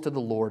close to the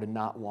Lord and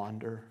not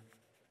wander.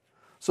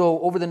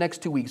 So over the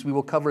next 2 weeks, we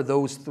will cover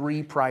those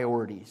three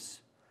priorities.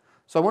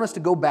 So I want us to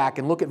go back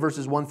and look at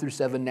verses 1 through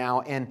 7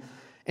 now, and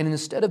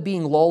instead of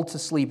being lulled to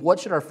sleep, what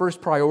should our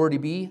first priority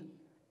be?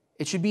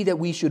 It should be that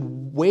we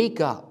should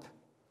wake up,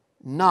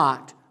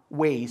 not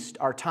waste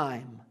our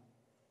time.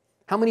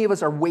 How many of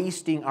us are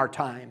wasting our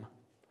time?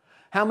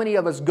 How many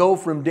of us go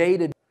from day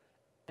to day?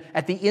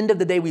 At the end of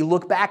the day, we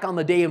look back on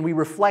the day and we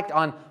reflect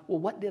on, well,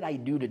 what did I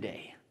do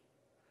today?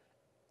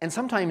 And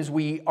sometimes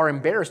we are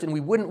embarrassed and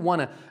we wouldn't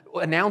want to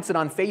announce it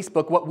on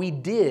Facebook what we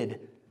did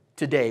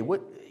today.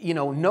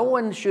 No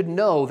one should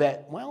know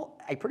that, well,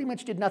 I pretty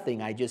much did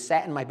nothing. I just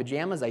sat in my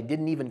pajamas. I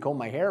didn't even comb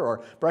my hair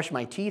or brush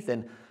my teeth,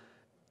 and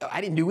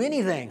I didn't do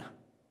anything.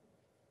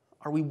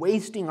 Are we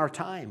wasting our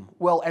time?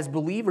 Well, as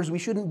believers, we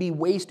shouldn't be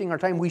wasting our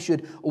time. We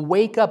should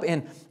wake up.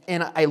 And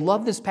I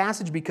love this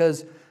passage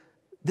because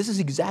this is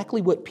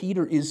exactly what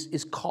Peter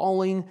is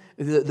calling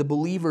the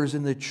believers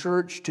in the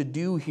church to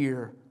do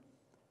here.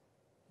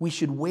 We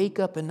should wake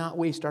up and not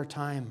waste our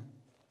time.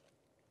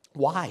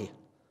 Why?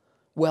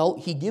 Well,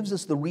 he gives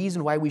us the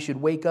reason why we should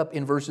wake up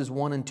in verses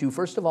 1 and 2.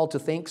 First of all, to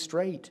think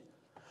straight.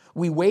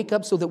 We wake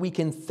up so that we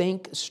can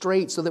think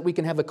straight, so that we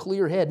can have a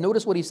clear head.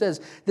 Notice what he says.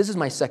 This is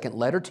my second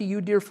letter to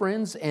you, dear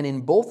friends, and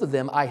in both of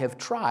them I have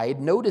tried,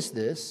 notice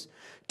this,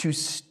 to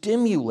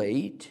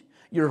stimulate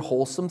your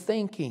wholesome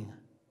thinking.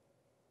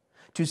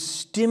 To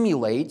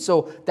stimulate,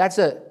 so that's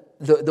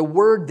the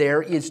word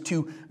there is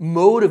to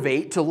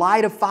motivate, to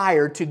light a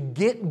fire, to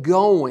get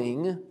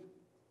going,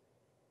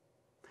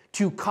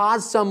 to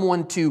cause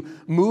someone to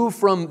move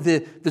from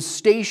the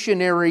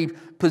stationary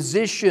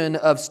position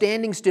of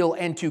standing still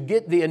and to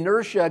get the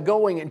inertia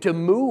going and to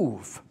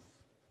move.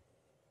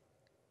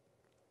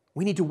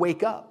 We need to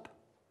wake up.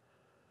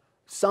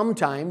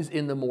 Sometimes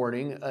in the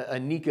morning,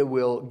 Anika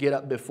will get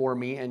up before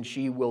me and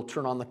she will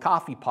turn on the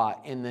coffee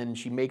pot, and then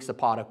she makes a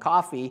pot of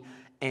coffee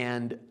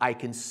and I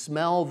can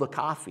smell the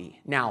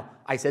coffee. Now,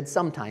 I said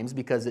sometimes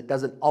because it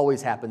doesn't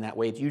always happen that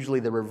way. It's usually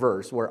the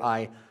reverse where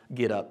I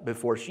get up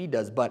before she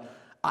does. But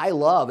I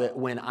love it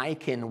when I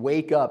can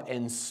wake up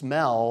and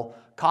smell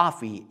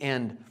coffee.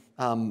 And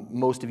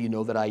most of you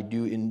know that I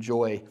do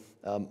enjoy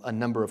a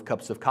number of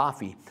cups of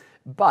coffee.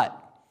 But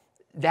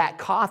that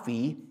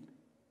coffee,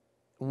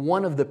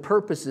 one of the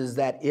purposes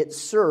that it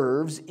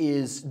serves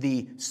is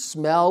the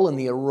smell and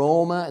the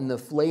aroma and the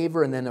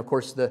flavor, and then of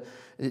course the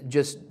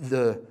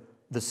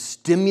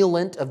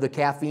stimulant of the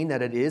caffeine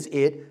that it is.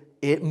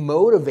 It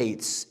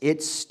motivates,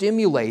 it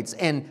stimulates,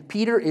 and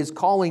Peter is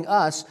calling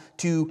us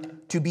to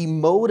be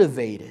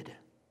motivated.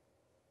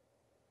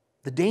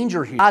 The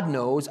danger here, God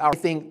knows, I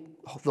think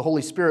the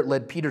Holy Spirit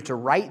led Peter to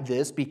write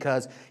this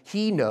because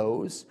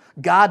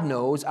God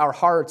knows our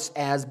hearts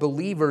as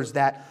believers,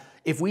 that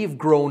if we've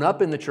grown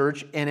up in the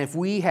church and if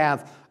we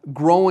have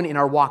grown in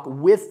our walk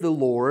with the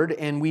Lord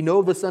and we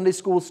know the Sunday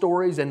school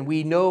stories and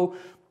we know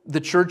the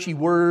churchy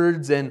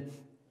words and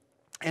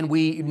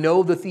we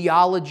know the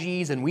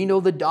theologies and we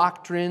know the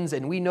doctrines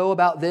and we know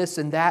about this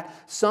and that,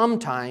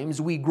 sometimes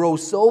we grow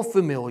so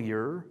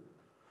familiar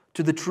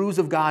to the truths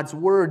of God's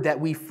Word that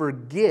we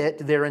forget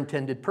their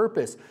intended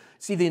purpose.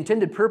 See, the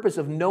intended purpose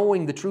of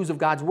knowing the truths of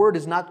God's Word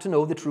is not to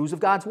know the truths of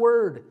God's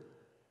Word.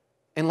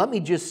 And let me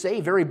just say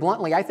very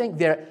bluntly, I think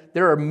there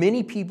are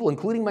many people,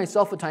 including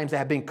myself at times, that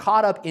have been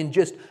caught up in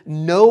just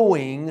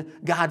knowing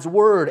God's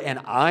Word. And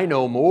I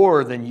know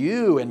more than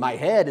you, and my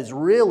head is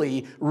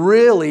really,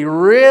 really,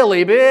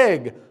 really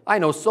big. I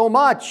know so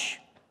much.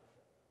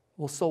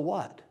 Well, so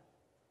what?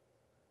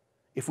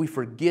 If we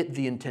forget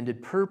the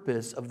intended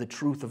purpose of the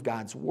truth of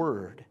God's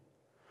Word.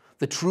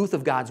 The truth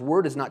of God's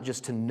Word is not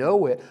just to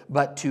know it,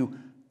 but to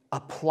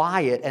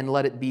apply it and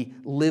let it be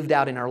lived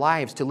out in our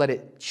lives, to let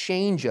it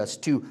change us,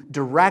 to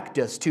direct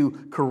us, to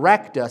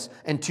correct us,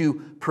 and to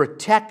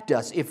protect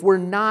us. If we're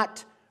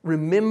not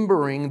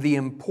remembering the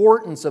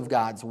importance of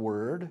God's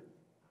Word,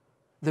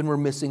 then we're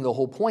missing the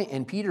whole point.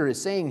 And Peter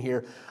is saying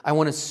here, I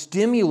want to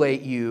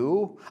stimulate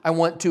you, I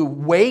want to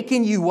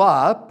waken you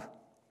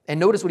up, and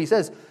notice what he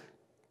says,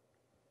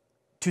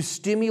 to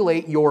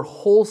stimulate your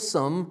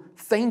wholesome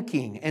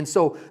thinking. And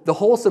so the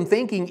wholesome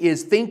thinking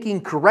is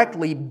thinking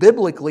correctly,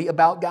 biblically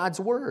about God's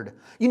Word.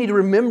 You need to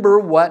remember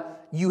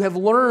what you have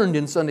learned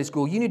in Sunday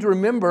school. You need to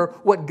remember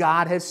what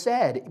God has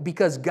said,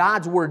 because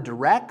God's Word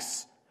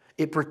directs,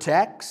 it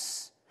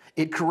protects,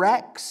 it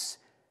corrects.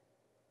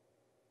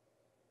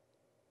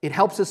 It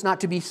helps us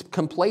not to be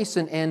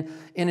complacent and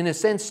in a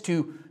sense,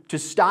 to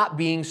stop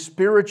being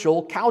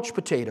spiritual couch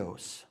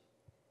potatoes.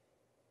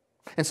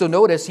 And so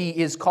notice he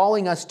is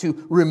calling us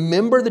to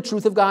remember the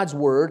truth of God's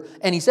Word,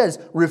 and he says,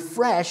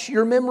 refresh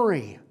your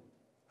memory.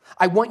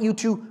 I want you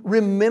to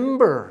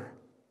remember.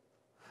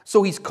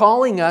 So he's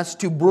calling us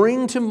to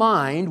bring to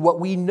mind what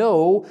we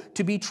know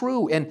to be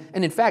true. And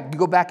in fact, you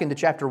go back into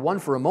chapter 1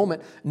 for a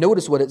moment,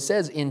 notice what it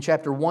says in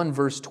chapter 1,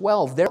 verse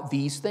 12.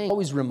 These things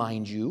always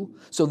remind you.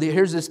 So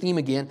here's this theme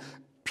again.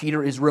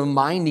 Peter is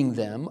reminding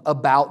them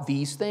about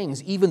these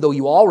things, even though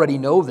you already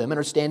know them and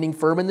are standing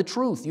firm in the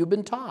truth you've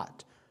been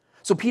taught.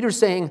 So Peter's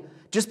saying,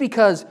 just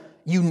because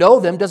you know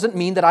them doesn't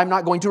mean that I'm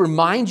not going to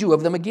remind you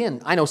of them again.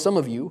 I know some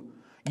of you,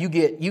 you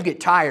get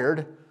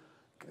tired.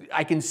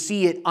 I can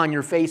see it on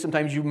your face.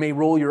 Sometimes you may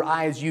roll your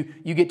eyes. You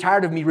get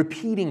tired of me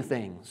repeating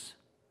things.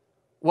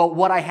 Well,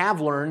 what I have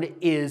learned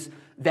is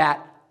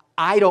that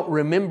I don't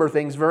remember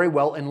things very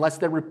well unless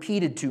they're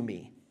repeated to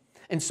me.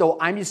 And so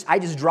I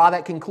just draw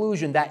that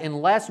conclusion that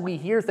unless we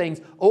hear things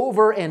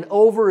over and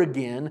over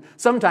again,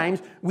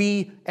 sometimes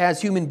we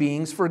as human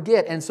beings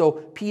forget. And so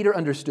Peter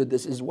understood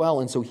this as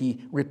well. And so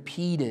he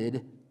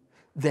repeated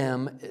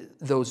them,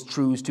 those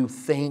truths, to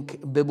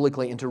think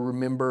biblically and to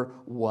remember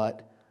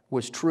what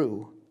was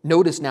true.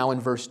 Notice now in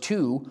verse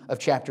 2 of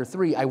chapter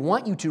 3, I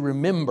want you to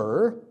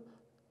remember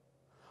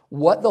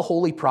what the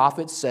holy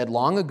prophets said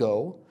long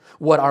ago,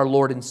 what our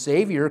Lord and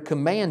Savior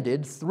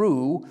commanded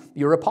through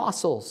your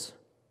apostles.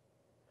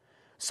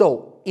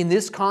 So, in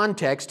this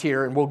context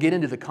here, and we'll get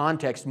into the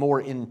context more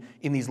in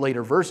these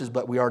later verses,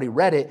 but we already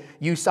read it,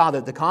 you saw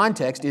that the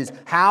context is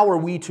how are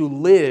we to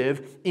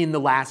live in the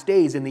last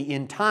days, in the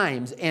end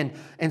times. And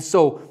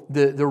so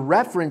the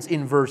reference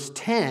in verse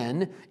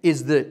 10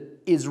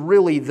 is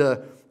really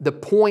the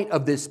point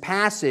of this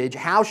passage.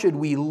 How should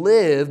we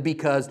live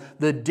because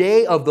the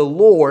day of the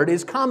Lord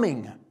is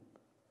coming?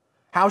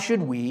 How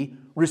should we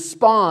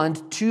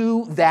respond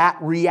to that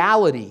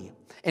reality?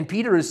 And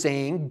Peter is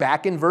saying,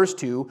 back in verse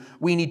 2,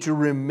 we need to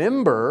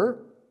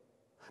remember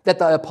that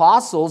the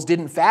apostles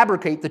didn't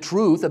fabricate the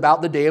truth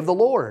about the day of the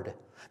Lord.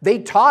 They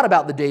taught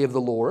about the day of the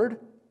Lord,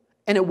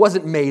 and it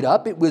wasn't made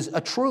up. It was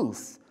a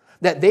truth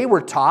that they were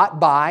taught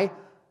by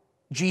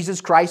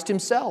Jesus Christ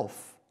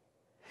himself.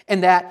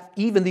 And that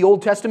even the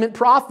Old Testament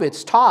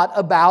prophets taught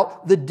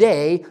about the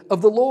day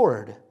of the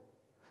Lord.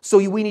 So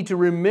we need to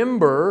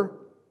remember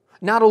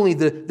not only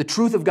the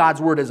truth of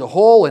God's Word as a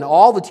whole and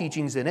all the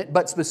teachings in it,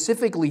 but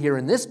specifically here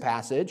in this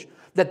passage,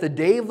 that the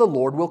day of the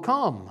Lord will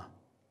come.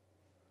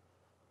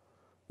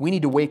 We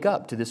need to wake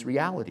up to this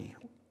reality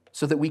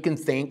so that we can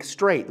think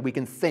straight, that we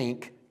can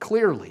think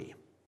clearly.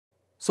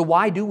 So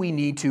why do we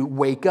need to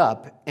wake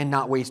up and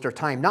not waste our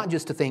time? Not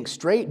just to think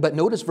straight, but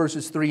notice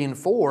verses 3 and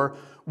 4,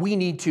 we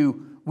need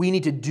to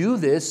do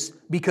this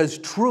because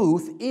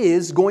truth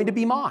is going to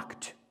be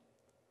mocked.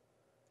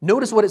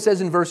 Notice what it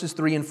says in verses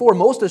 3 and 4.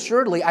 Most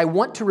assuredly, I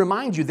want to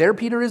remind you, there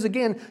Peter is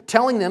again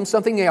telling them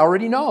something they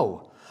already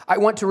know. I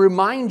want to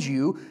remind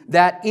you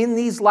that in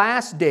these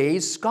last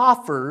days,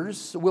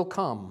 scoffers will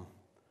come,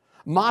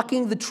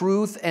 mocking the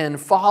truth and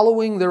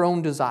following their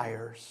own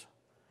desires.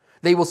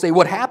 They will say,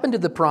 what happened to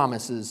the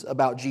promises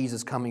about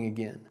Jesus coming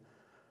again?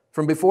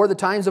 From before the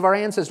times of our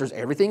ancestors,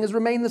 everything has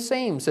remained the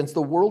same since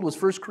the world was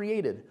first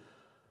created.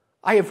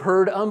 I have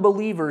heard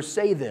unbelievers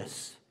say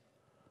this.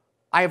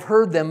 I have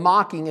heard them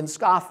mocking and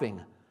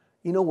scoffing.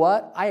 You know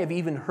what? I have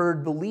even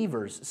heard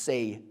believers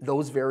say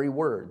those very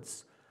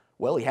words.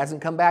 Well, he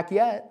hasn't come back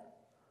yet.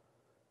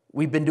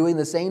 We've been doing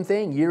the same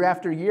thing year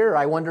after year.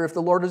 I wonder if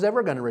the Lord is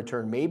ever going to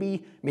return.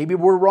 Maybe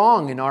we're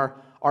wrong in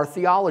our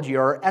theology,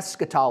 our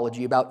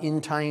eschatology about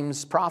end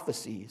times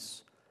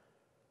prophecies.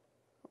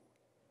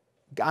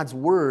 God's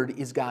Word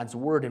is God's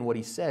Word, and what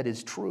He said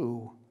is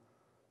true.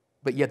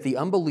 But yet the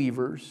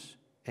unbelievers,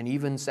 and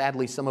even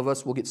sadly some of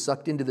us will get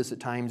sucked into this at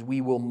times,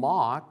 they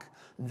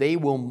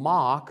will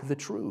mock the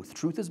truth.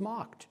 Truth is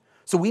mocked.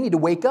 So we need to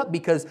wake up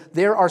because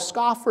there are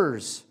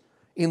scoffers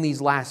in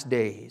these last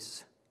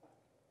days.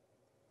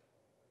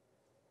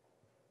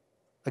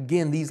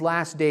 Again, these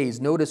last days,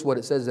 notice what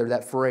it says there,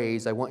 that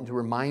phrase. I want to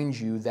remind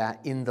you that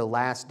in the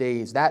last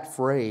days, that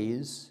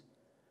phrase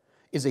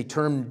is a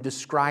term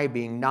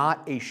describing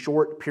not a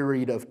short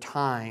period of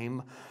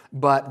time,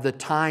 but the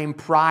time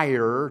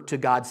prior to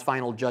God's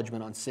final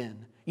judgment on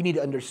sin. You need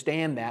to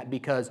understand that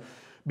because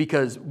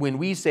when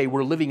we say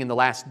we're living in the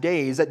last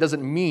days, that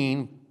doesn't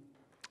mean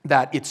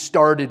that it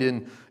started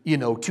in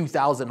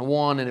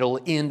 2001 and it'll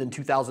end in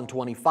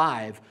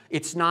 2025.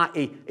 It's not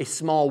a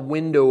small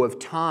window of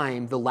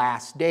time, the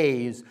last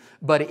days,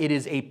 but it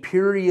is a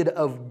period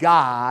of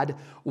God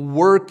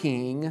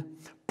working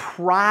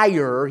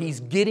he's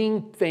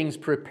getting things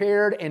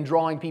prepared and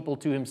drawing people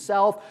to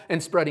himself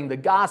and spreading the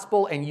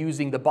gospel and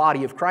using the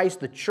body of Christ,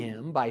 the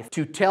church,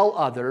 to tell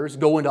others,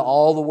 go into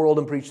all the world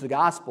and preach the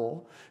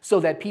gospel, so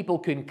that people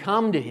can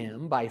come to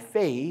him by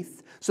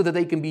faith, so that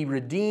they can be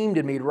redeemed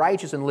and made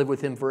righteous and live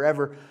with him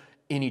forever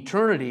in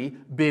eternity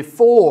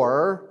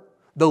before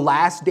the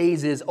last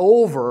days is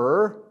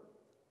over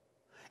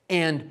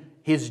and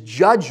his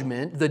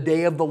judgment, the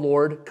day of the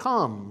Lord,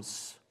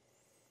 comes.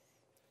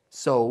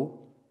 So,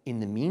 in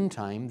the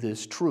meantime,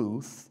 this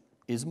truth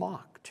is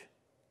mocked.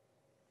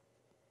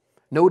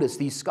 Notice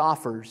these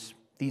scoffers,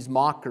 these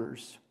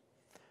mockers,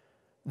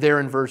 there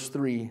in verse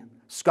 3.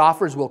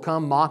 Scoffers will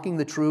come mocking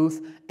the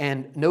truth,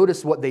 and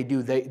notice what they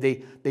do.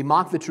 They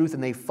mock the truth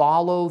and they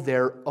follow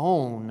their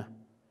own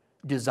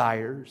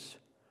desires.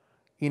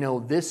 You know,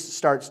 this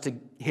starts to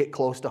hit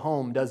close to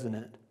home, doesn't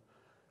it?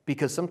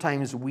 Because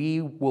sometimes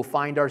we will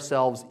find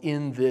ourselves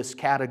in this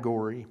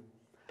category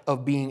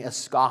of being a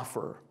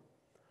scoffer.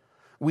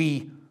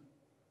 We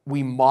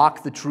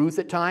mock the truth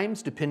at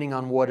times, depending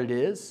on what it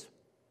is,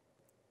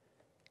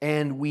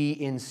 and we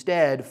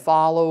instead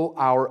follow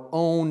our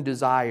own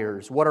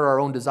desires. What are our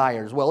own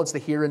desires? Well, it's the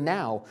here and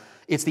now.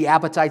 It's the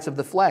appetites of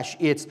the flesh.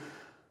 It's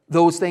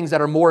those things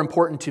that are more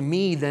important to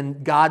me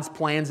than God's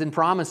plans and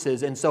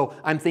promises. And so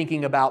I'm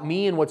thinking about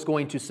me and what's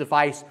going to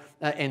suffice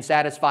and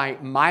satisfy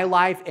my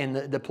life and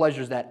the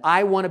pleasures that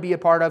I want to be a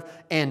part of.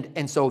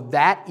 And so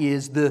that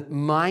is the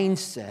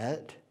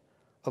mindset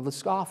of the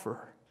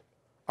scoffer.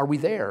 Are we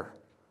there?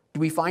 Do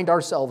we find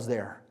ourselves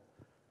there?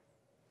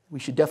 We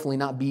should definitely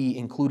not be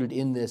included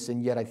in this,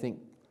 and yet I think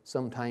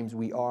sometimes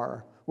we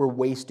are. We're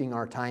wasting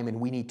our time, and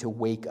we need to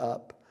wake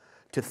up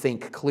to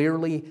think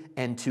clearly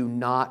and to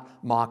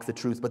not mock the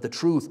truth. But the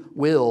truth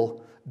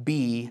will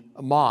be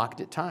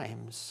mocked at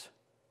times.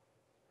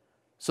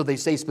 So they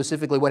say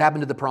specifically, what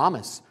happened to the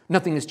promise?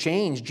 Nothing has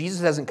changed.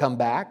 Jesus hasn't come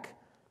back.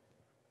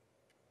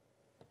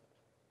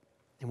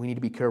 And we need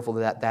to be careful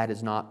that that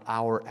is not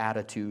our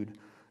attitude.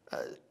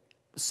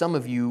 Some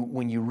of you,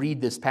 when you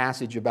read this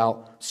passage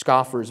about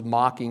scoffers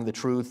mocking the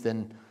truth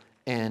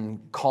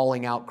and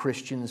calling out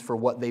Christians for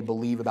what they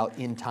believe about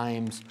end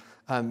times,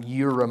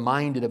 you're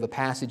reminded of a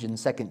passage in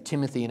 2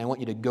 Timothy, and I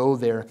want you to go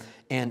there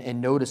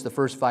and notice the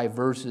first 5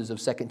 verses of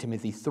 2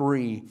 Timothy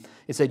 3.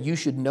 It said, "You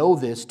should know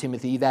this,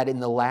 Timothy, that in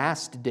the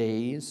last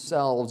days,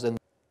 and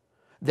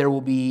there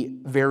will be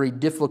very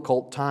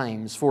difficult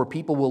times, for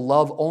people will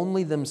love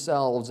only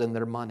themselves and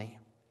their money.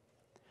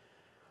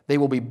 They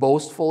will be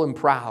boastful and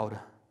proud,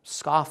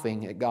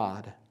 scoffing at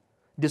God,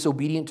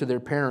 disobedient to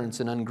their parents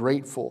and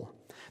ungrateful.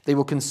 They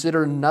will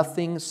consider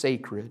nothing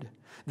sacred.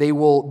 They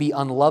will be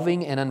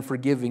unloving and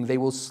unforgiving. They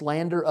will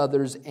slander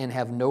others and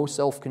have no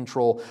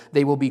self-control.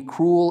 They will be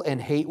cruel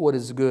and hate what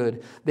is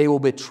good. They will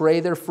betray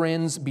their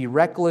friends, be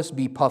reckless,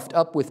 be puffed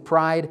up with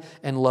pride,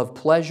 and love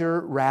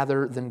pleasure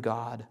rather than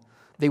God.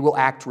 They will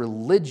act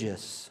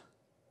religious,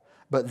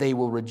 but they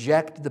will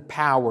reject the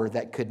power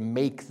that could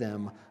make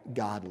them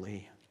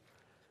godly."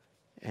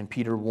 And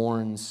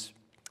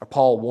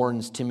Paul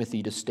warns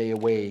Timothy to stay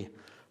away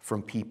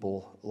from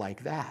people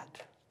like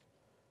that.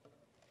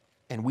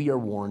 And we are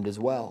warned as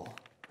well.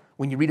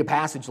 When you read a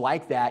passage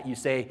like that, you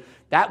say,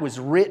 that was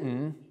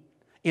written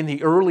in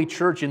the early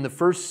church in the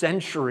first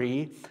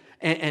century,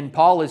 and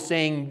Paul is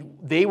saying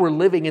they were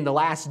living in the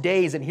last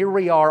days, and here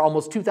we are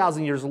almost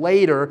 2,000 years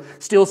later,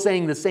 still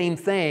saying the same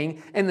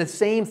thing, and the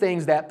same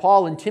things that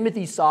Paul and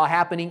Timothy saw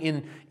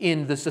happening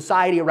in the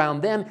society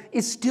around them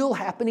is still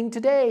happening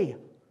today.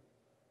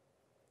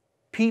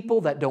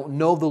 People that don't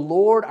know the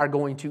Lord are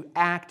going to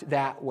act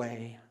that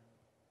way.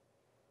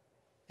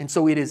 And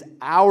so it is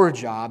our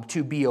job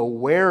to be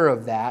aware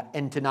of that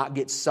and to not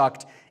get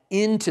sucked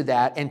into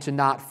that and to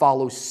not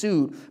follow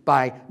suit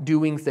by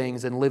doing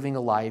things and living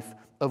a life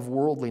of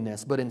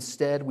worldliness. But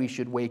instead, we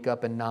should wake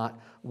up and not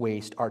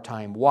waste our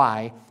time.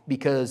 Why?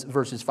 Because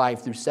verses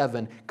 5 through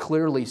 7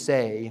 clearly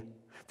say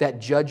that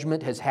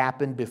judgment has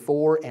happened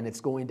before and it's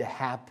going to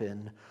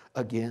happen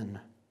again.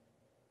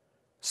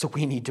 So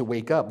we need to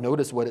wake up.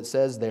 Notice what it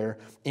says there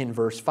in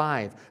verse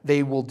 5.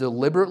 They will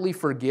deliberately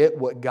forget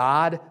what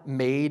God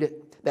made,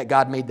 that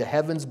God made the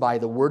heavens by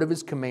the word of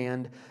his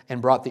command and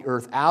brought the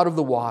earth out of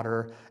the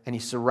water, and he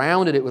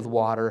surrounded it with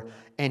water,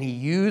 and he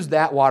used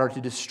that water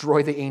to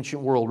destroy the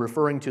ancient world,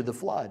 referring to the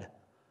flood.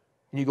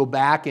 And you go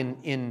back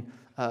in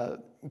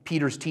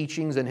Peter's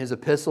teachings and his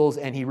epistles,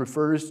 and he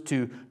refers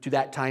to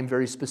that time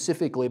very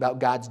specifically about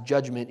God's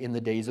judgment in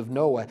the days of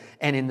Noah.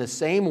 And in the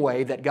same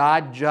way that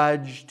God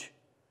judged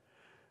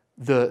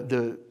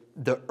the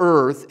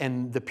earth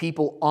and the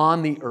people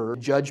on the earth,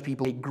 judge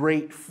people, a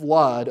great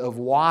flood of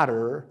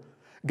water,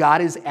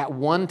 God is at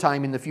one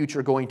time in the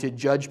future going to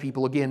judge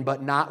people again,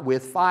 but not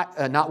with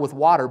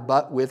water,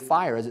 but with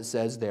fire, as it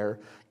says there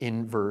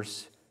in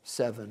verse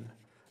 7.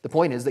 The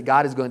point is that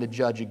God is going to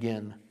judge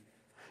again.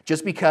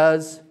 Just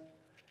because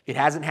it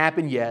hasn't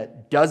happened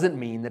yet doesn't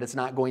mean that it's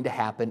not going to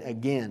happen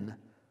again.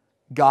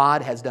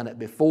 God has done it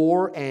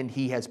before, and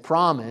he has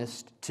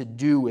promised to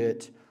do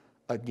it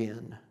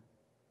again.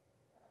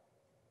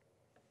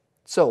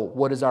 So,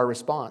 what is our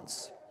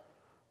response?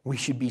 We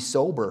should be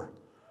sober.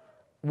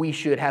 We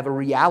should have a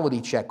reality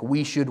check.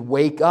 We should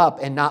wake up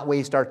and not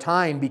waste our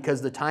time,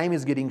 because the time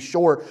is getting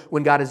short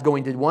when God is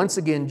going to once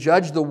again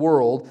judge the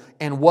world.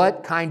 And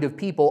what kind of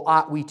people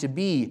ought we to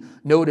be?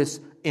 Notice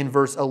in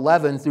verse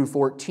 11 through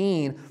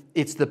 14,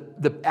 it's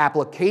the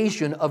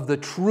application of the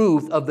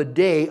truth of the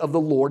day of the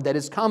Lord that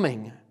is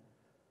coming.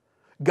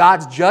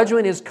 God's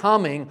judgment is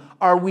coming.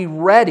 Are we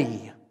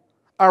ready?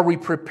 Are we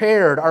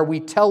prepared? Are we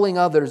telling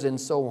others, and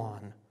so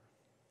on?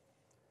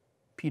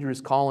 Peter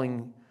is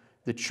calling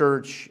the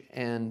church,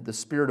 and the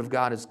Spirit of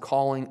God is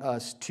calling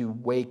us to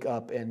wake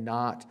up and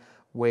not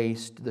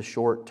waste the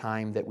short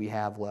time that we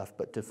have left,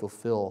 but to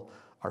fulfill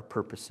our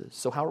purposes.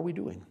 So how are we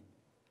doing?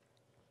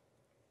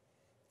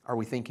 Are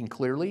we thinking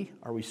clearly?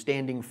 Are we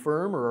standing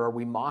firm, or are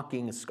we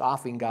mocking,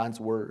 scoffing God's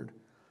word?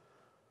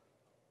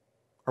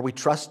 Are we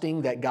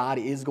trusting that God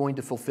is going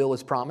to fulfill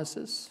His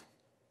promises?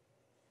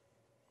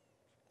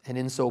 And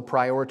in so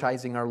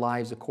prioritizing our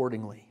lives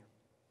accordingly.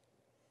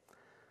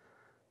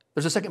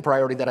 There's a second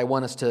priority that I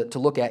want us to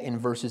look at in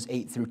verses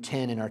 8 through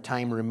 10 in our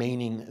time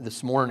remaining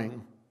this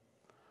morning.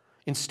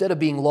 Instead of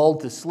being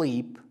lulled to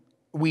sleep,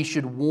 we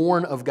should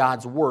warn of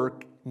God's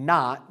work,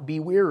 not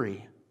be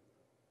weary.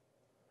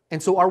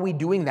 And so are we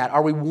doing that?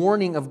 Are we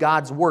warning of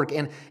God's work?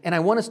 And I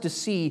want us to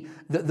see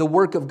the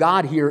work of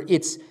God here.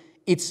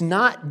 It's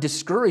not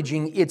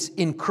discouraging, it's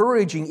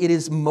encouraging, it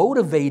is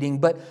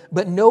motivating,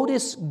 but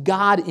notice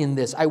God in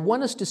this. I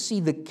want us to see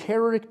the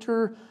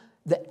character,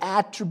 the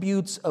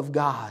attributes of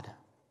God.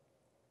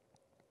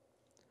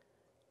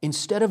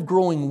 Instead of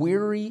growing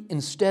weary,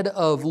 instead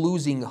of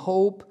losing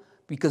hope,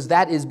 because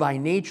that is by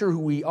nature who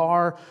we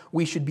are,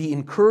 we should be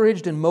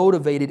encouraged and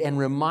motivated and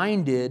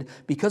reminded,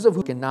 because of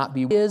who cannot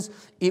be is,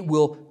 it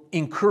will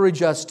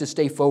encourage us to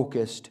stay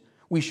focused.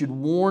 We should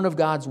warn of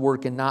God's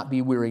work and not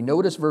be weary.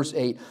 Notice verse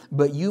 8,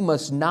 but you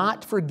must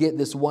not forget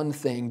this one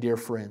thing, dear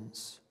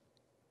friends.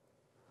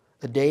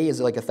 A day is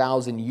like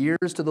 1,000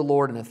 years to the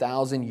Lord, and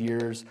 1,000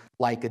 years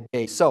like a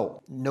day.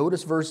 So,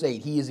 notice verse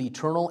 8, He is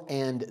eternal,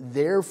 and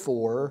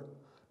therefore,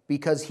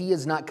 because He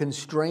is not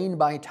constrained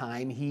by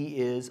time, He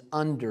is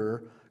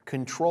under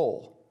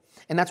control.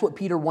 And that's what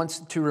Peter wants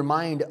to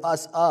remind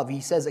us of.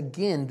 He says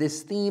again,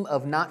 this theme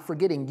of not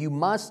forgetting. You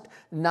must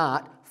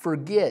not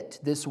forget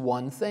this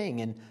one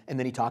thing. And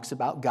then he talks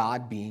about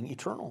God being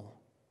eternal.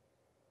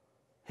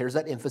 Here's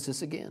that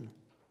emphasis again.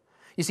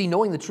 You see,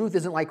 knowing the truth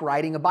isn't like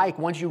riding a bike.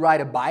 Once you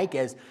ride a bike,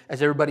 as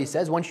everybody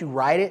says, once you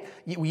ride it,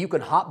 you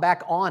can hop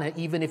back on it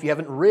even if you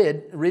haven't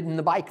ridden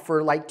the bike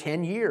for like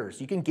 10 years.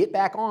 You can get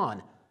back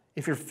on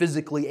if you're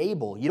physically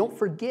able. You don't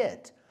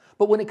forget.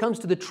 But when it comes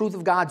to the truth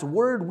of God's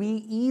word, we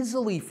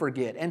easily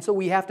forget. And so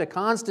we have to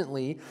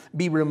constantly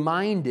be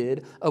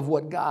reminded of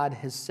what God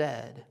has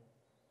said.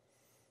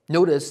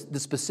 Notice the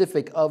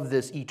specific of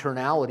this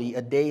eternality.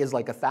 A day is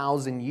like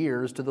 1,000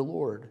 years to the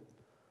Lord.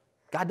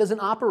 God doesn't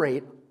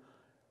operate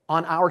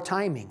on our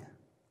timing.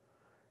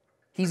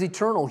 He's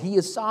eternal. He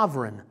is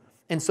sovereign.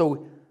 And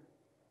so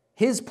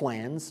His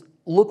plans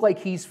look like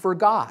He's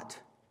forgot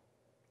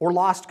or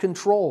lost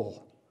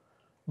control.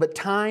 But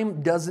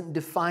time doesn't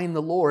define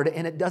the Lord,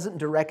 and it doesn't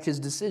direct His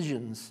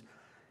decisions.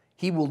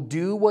 He will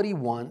do what He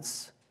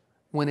wants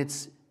when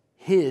it's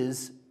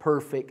His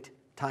perfect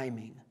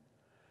timing.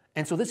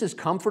 And so this is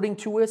comforting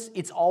to us.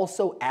 It's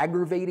also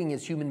aggravating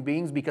as human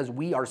beings because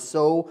we are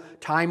so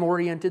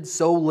time-oriented,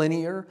 so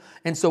linear.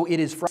 And so it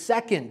is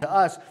second to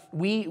us.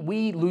 We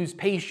lose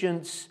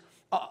patience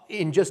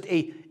in just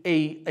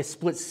a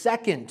split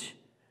second.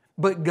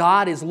 But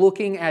God is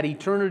looking at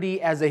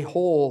eternity as a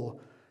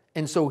whole.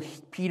 And so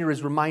Peter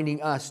is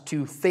reminding us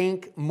to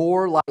think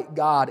more like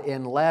God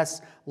and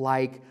less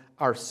like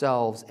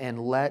ourselves, and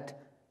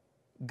let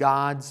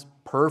God's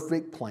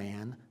perfect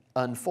plan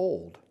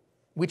unfold,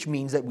 which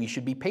means that we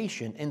should be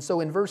patient. And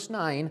so in verse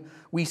 9,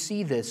 we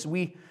see this.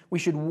 We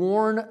should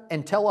warn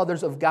and tell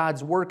others of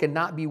God's work and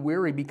not be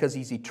weary, because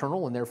He's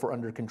eternal and therefore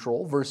under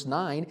control. Verse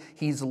 9,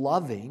 He's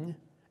loving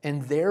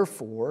and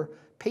therefore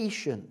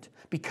patient.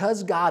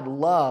 Because God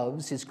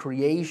loves His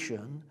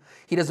creation,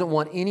 He doesn't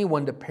want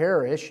anyone to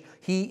perish.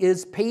 He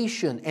is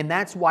patient, and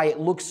that's why it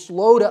looks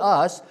slow to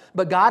us.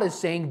 But God is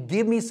saying,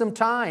 give me some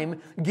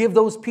time. Give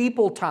those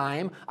people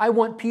time. I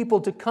want people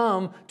to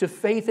come to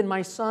faith in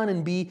my Son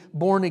and be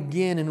born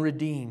again and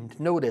redeemed.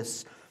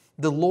 Notice,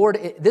 the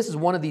Lord, this is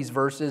one of these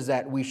verses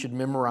that we should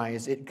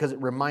memorize it because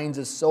it reminds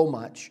us so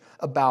much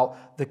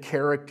about the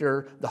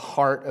character, the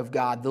heart of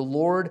God. The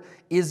Lord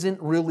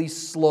isn't really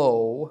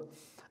slow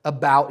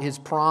about His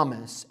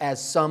promise,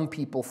 as some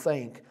people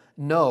think.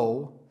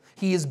 No,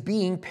 He is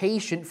being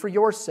patient for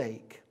your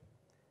sake.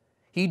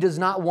 He does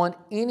not want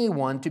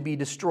anyone to be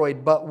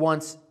destroyed, but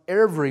wants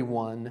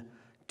everyone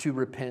to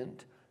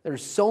repent.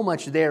 There's so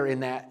much there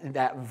in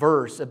that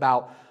verse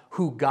about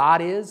who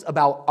God is,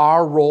 about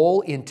our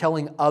role in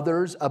telling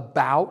others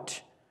about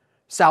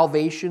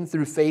salvation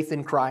through faith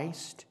in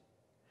Christ,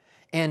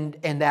 and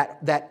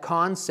that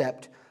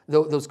concept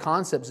those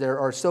concepts there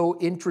are so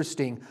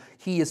interesting.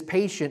 He is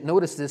patient,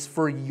 notice this,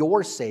 for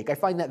your sake. I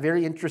find that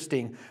very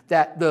interesting,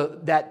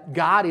 that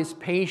God is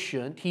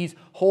patient. He's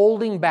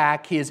holding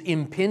back His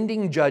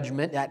impending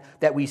judgment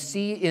that we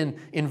see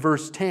in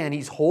verse 10.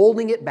 He's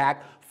holding it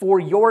back for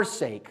your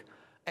sake.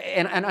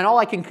 And all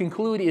I can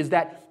conclude is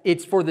that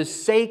it's for the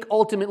sake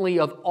ultimately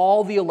of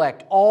all the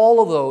elect,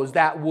 all of those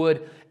that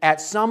would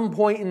at some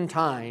point in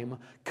time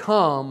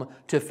come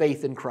to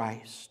faith in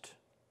Christ.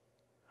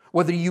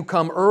 Whether you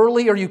come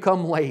early or you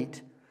come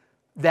late,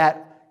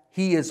 that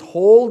He is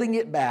holding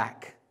it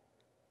back,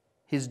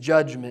 His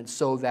judgment,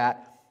 so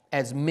that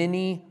as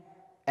many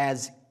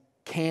as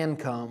can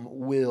come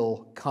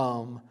will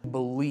come.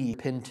 Believe,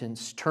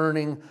 repentance,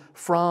 turning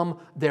from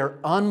their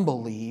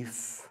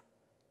unbelief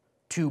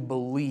to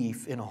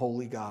belief in a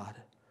holy God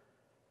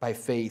by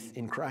faith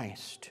in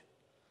Christ.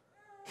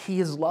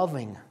 He is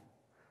loving.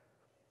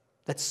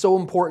 That's so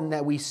important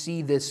that we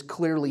see this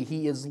clearly.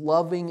 He is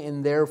loving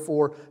and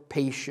therefore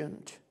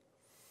patient.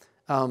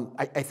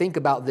 I think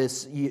about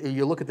this.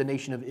 You look at the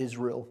nation of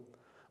Israel.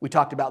 We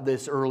talked about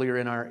this earlier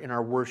in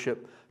our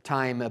worship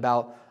time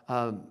about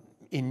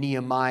in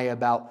Nehemiah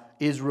about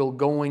Israel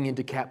going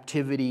into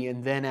captivity,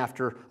 and then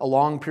after a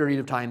long period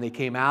of time they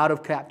came out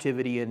of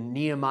captivity, and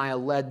Nehemiah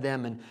led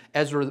them, and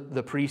Ezra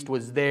the priest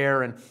was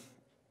there,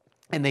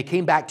 and they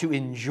came back to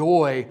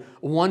enjoy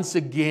once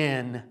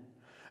again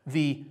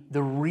the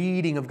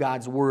reading of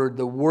God's Word,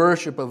 the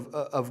worship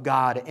of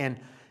God.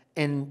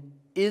 And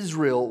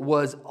Israel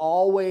was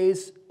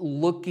always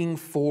looking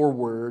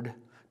forward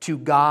to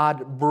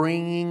God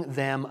bringing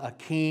them a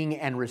king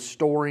and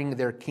restoring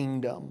their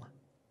kingdom.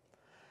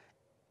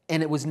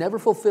 And it was never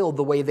fulfilled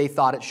the way they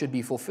thought it should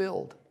be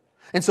fulfilled.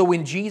 And so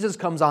when Jesus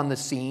comes on the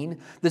scene,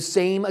 the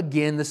same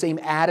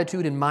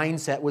attitude and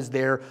mindset was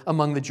there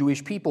among the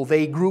Jewish people.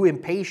 They grew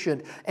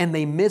impatient and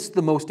they missed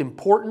the most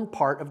important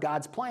part of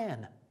God's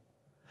plan.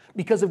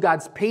 Because of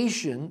God's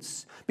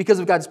patience, because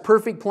of God's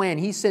perfect plan,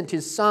 He sent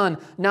His Son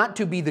not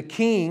to be the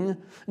king,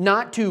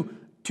 not to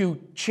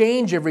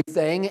change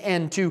everything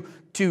and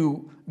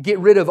to get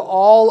rid of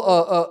all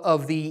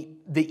of the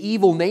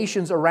evil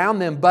nations around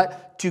them,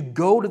 but to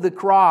go to the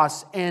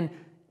cross and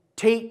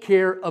take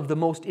care of the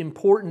most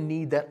important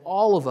need that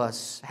all of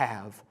us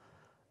have,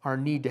 our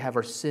need to have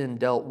our sin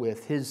dealt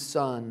with. His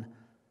Son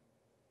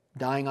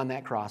dying on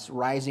that cross,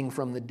 rising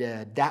from the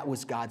dead. That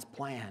was God's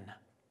plan.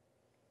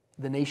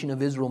 The nation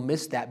of Israel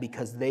missed that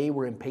because they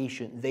were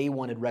impatient. They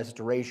wanted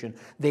restoration.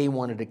 They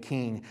wanted a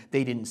king.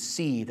 They didn't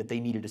see that they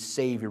needed a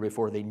Savior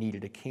before they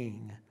needed a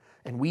king.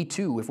 And we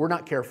too, if we're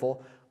not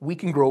careful, we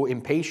can grow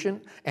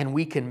impatient and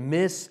we can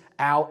miss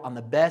out on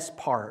the best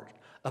part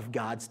of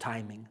God's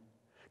timing.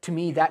 To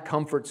me, that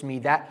comforts me.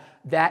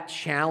 That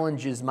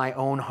challenges my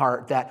own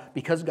heart, that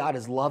because God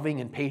is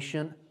loving and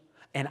patient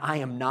and I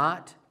am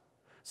not,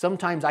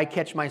 sometimes I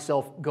catch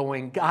myself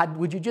going, God,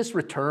 would you just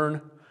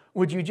return?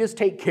 Would you just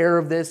take care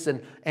of this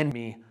and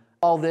me,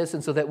 all this,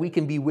 and so that we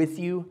can be with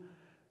you?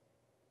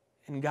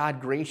 And God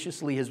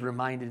graciously has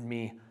reminded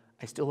me,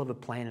 I still have a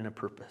plan and a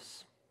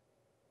purpose.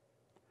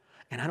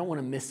 And I don't want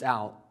to miss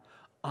out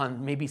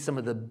on maybe some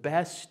of the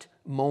best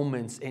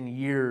moments and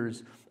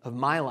years of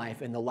my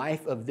life and the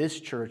life of this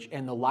church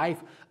and the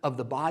life of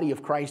the body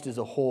of Christ as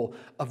a whole,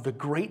 of the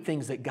great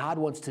things that God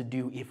wants to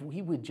do if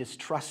we would just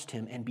trust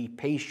Him and be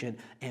patient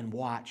and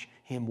watch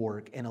Him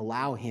work and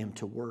allow Him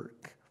to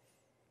work.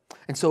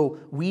 And so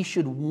we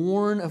should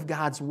warn of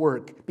God's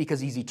work because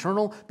He's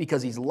eternal,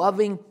 because He's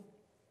loving.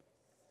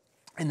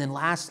 And then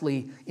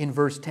lastly, in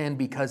verse 10,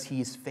 because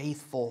He's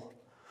faithful.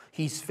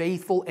 He's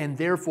faithful and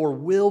therefore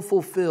will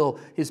fulfill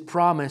His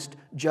promised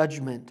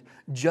judgment.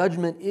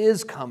 Judgment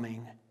is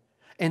coming.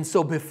 And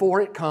so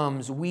before it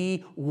comes,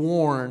 we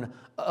warn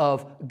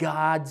of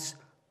God's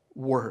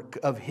work,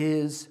 of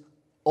His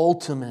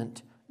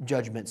ultimate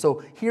judgment.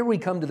 So here we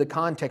come to the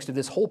context of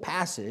this whole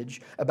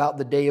passage about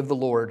the day of the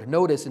Lord.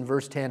 Notice in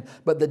verse 10,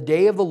 but the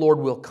day of the Lord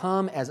will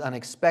come as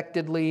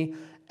unexpectedly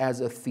as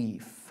a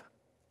thief.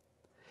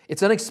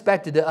 It's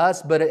unexpected to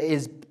us, but it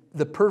is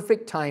the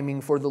perfect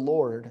timing for the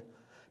Lord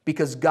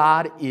because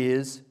God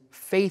is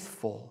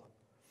faithful.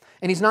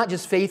 And He's not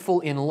just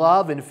faithful in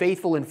love and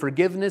faithful in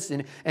forgiveness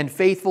and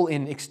faithful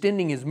in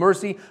extending His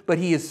mercy, but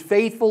He is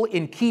faithful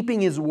in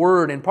keeping His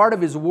word. And part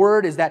of His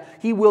word is that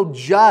He will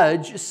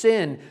judge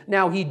sin.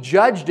 Now, He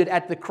judged it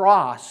at the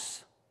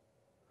cross.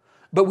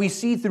 But we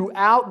see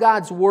throughout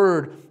God's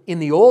word in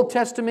the Old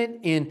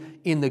Testament,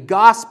 in the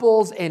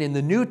Gospels, and in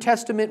the New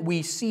Testament,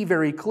 we see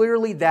very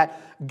clearly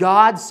that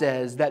God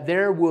says that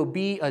there will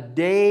be a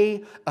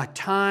day, a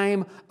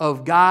time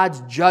of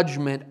God's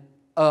judgment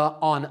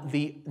on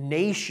the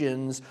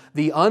nations,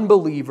 the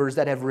unbelievers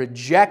that have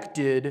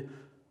rejected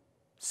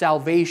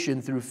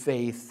salvation through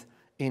faith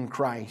in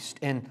Christ.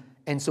 And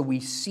so we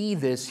see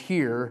this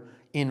here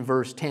in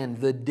verse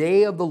 10. The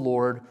day of the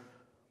Lord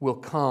will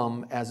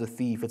come as a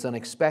thief. It's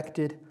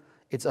unexpected.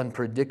 It's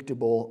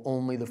unpredictable.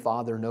 Only the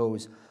Father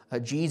knows.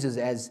 Jesus,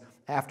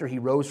 after He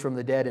rose from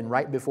the dead and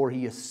right before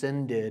He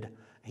ascended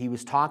He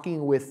was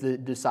talking with the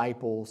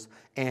disciples,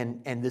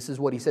 and this is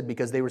what he said,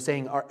 because they were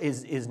saying,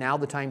 is now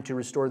the time to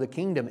restore the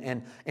kingdom?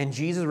 And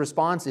Jesus'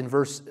 response in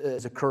verse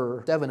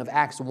 7 of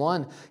Acts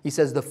 1, he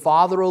says, the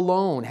Father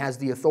alone has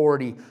the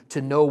authority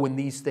to know when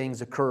these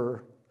things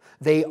occur.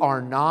 They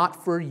are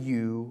not for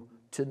you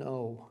to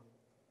know.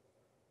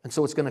 And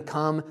so it's going to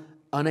come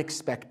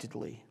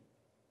unexpectedly.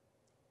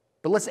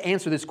 But let's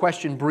answer this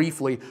question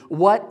briefly.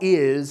 What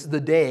is the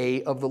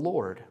day of the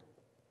Lord?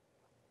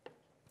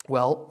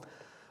 Well,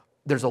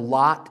 there's a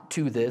lot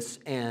to this,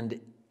 and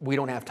we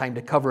don't have time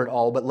to cover it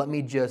all, but let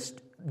me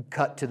just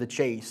cut to the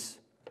chase.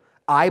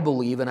 I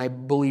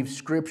believe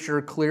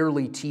Scripture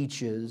clearly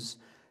teaches,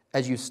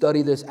 as you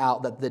study this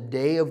out, that the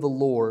day of the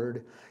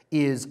Lord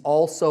is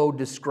also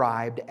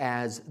described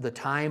as the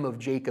time of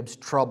Jacob's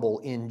trouble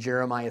in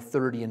Jeremiah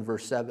 30 and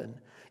verse 7,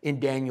 in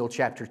Daniel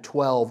chapter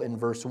 12 and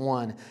verse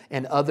 1,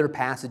 and other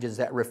passages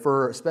that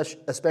refer,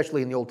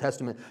 especially in the Old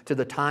Testament, to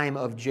the time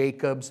of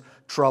Jacob's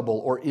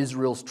trouble or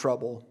Israel's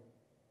trouble.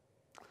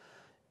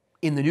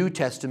 In the New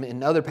Testament,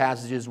 in other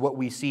passages, what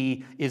we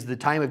see is the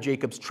time of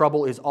Jacob's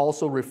trouble is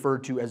also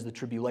referred to as the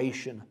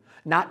tribulation.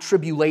 Not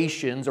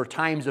tribulations or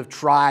times of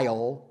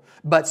trial,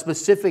 but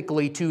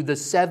specifically to the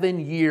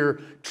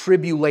 7-year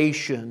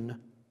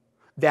tribulation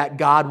that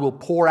God will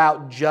pour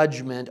out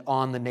judgment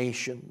on the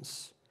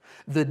nations.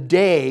 The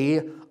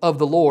day of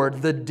the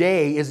Lord, the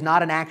day is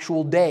not an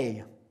actual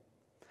day.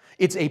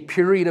 It's a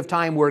period of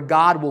time where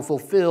God will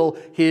fulfill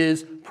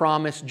His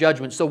promised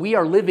judgment. So we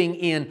are living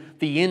in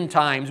the end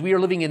times. We are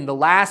living in the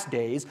last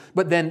days.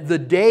 But then the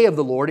day of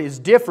the Lord is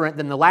different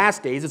than the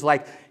last days. It's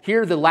like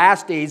here the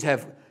last days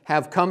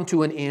have come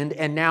to an end,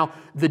 and now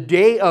the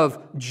day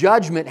of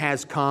judgment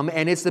has come,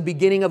 and it's the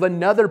beginning of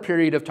another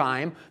period of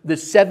time, the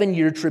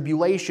 7-year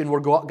tribulation where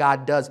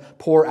God does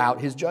pour out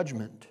His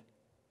judgment.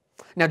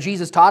 Now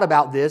Jesus taught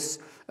about this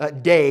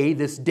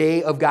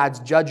day of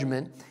God's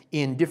judgment,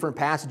 in different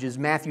passages.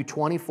 Matthew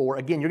 24,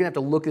 again, you're going to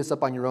have to look this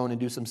up on your own and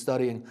do some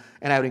studying,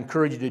 and I would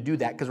encourage you to do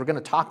that because we're going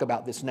to talk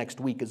about this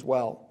next week as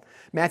well.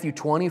 Matthew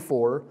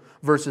 24,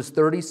 verses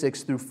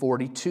 36 through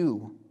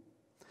 42.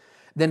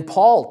 Then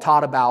Paul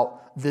taught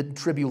about the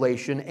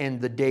tribulation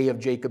and the day of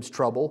Jacob's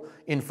trouble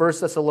in 1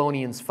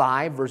 Thessalonians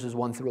 5, verses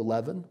 1 through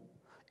 11,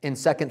 in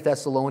 2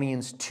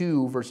 Thessalonians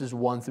 2, verses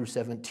 1 through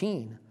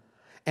 17.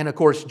 And of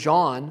course,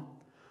 John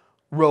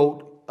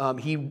wrote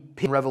he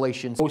in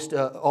Revelation, most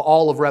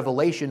all of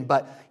Revelation,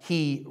 but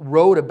he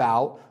wrote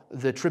about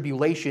the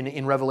tribulation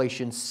in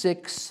Revelation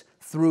 6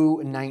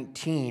 through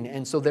 19.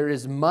 And so there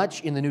is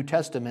much in the New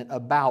Testament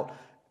about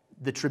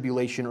the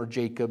tribulation or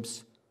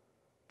Jacob's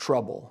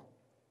trouble.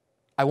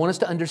 I want us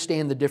to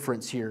understand the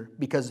difference here,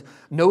 because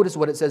notice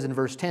what it says in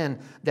verse 10,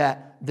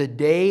 that the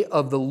day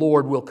of the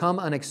Lord will come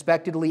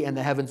unexpectedly, and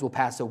the heavens will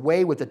pass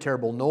away with a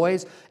terrible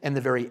noise, and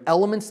the very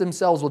elements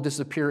themselves will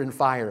disappear in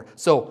fire.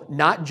 So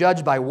not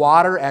judged by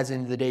water as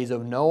in the days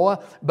of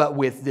Noah, but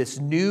with this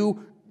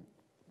new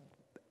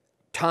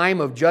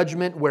time of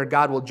judgment where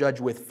God will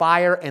judge with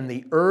fire, and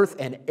the earth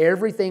and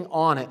everything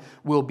on it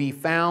will be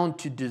found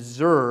to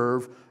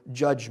deserve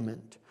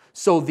judgment.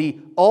 So the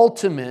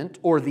ultimate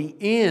or the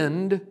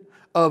end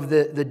of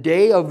the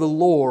day of the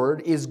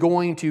Lord is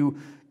going to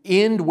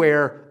end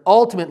where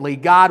ultimately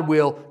God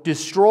will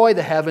destroy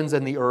the heavens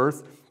and the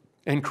earth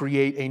and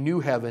create a new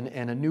heaven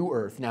and a new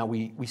earth. Now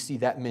we see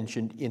that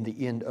mentioned in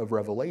the end of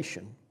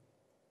Revelation.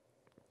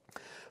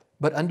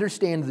 But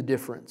understand the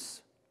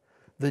difference.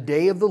 The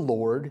day of the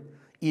Lord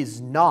is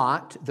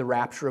not the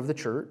rapture of the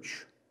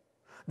church.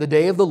 The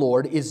day of the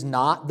Lord is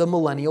not the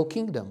millennial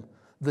kingdom.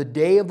 The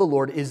day of the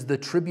Lord is the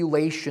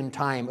tribulation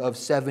time of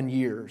 7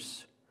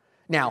 years.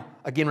 Now,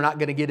 again, we're not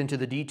going to get into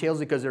the details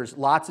because there's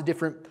lots of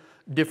different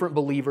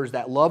believers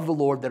that love the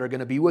Lord, that are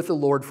going to be with the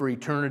Lord for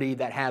eternity,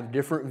 that have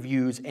different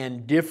views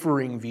and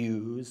differing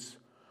views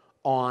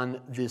on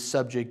this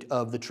subject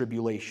of the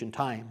tribulation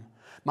time.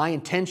 My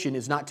intention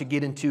is not to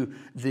get into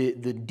the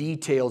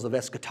details of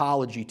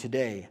eschatology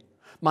today.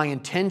 My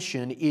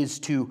intention is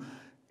to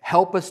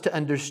help us to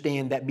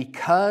understand that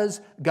because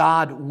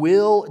God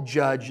will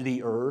judge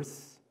the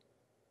earth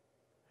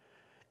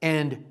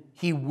and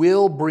He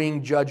will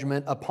bring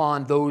judgment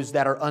upon those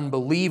that are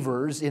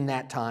unbelievers in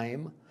that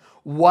time,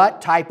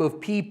 what type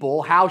of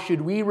people, how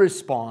should we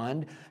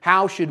respond,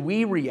 how should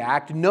we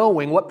react,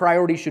 knowing, what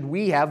priority should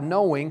we have,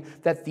 knowing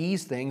that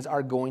these things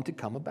are going to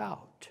come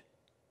about?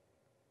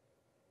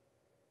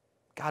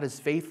 God is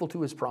faithful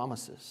to His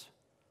promises.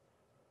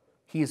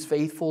 He is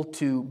faithful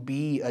to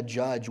be a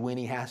judge when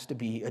He has to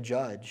be a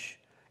judge,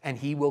 and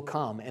He will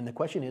come. And the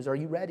question is, are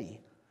you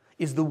ready?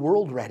 Is the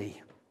world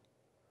ready?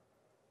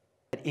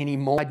 At any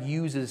moment, God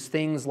uses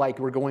things like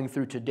we're going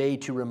through today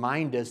to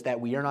remind us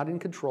that we are not in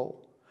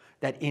control,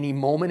 that any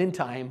moment in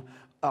time,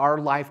 our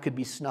life could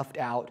be snuffed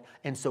out,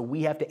 and so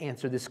we have to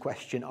answer this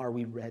question, are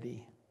we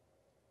ready?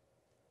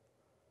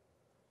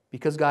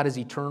 Because God is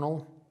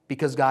eternal,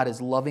 because God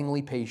is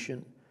lovingly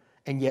patient,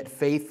 and yet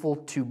faithful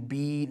to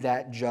be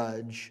that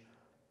judge,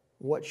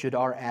 what should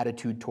our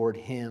attitude toward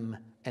Him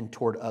and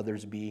toward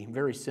others be?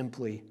 Very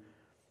simply,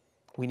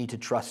 we need to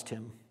trust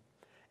Him.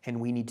 and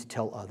we need to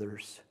tell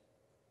others.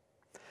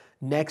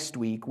 Next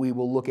week, we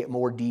will look at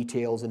more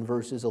details in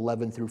verses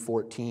 11 through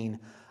 14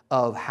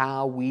 of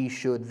how we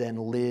should then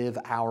live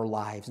our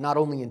lives, not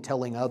only in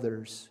telling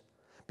others,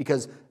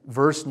 because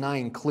verse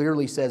 9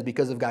 clearly says,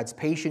 because of God's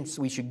patience,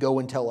 we should go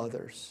and tell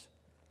others.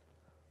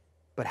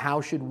 But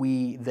how should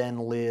we then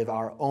live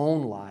our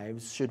own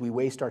lives? Should we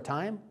waste our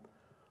time?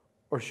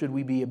 Or should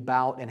we be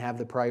about and have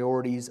the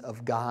priorities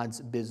of God's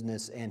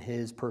business and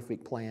His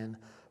perfect plan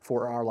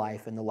for our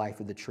life and the life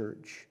of the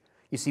church?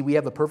 You see, we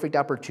have a perfect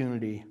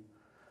opportunity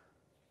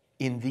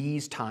in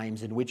these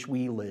times in which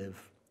we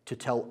live to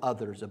tell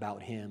others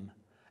about Him,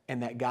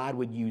 and that God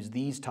would use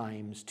these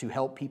times to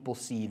help people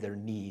see their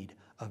need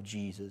of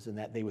Jesus and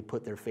that they would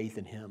put their faith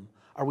in Him.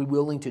 Are we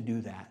willing to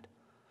do that?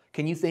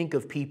 Can you think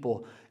of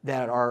people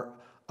that are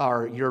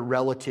your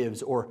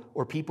relatives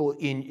or people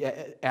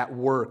at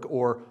work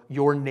or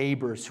your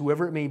neighbors,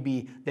 whoever it may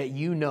be, that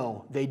you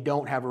know they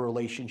don't have a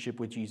relationship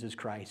with Jesus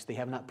Christ? They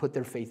have not put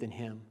their faith in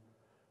Him.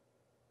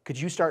 Could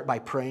you start by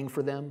praying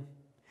for them?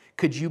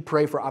 Could you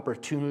pray for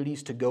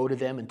opportunities to go to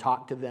them and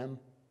talk to them?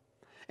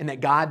 And that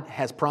God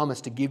has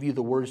promised to give you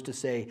the words to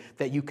say,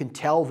 that you can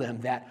tell them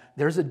that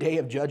there's a day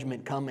of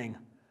judgment coming,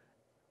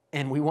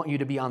 and we want you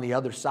to be on the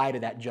other side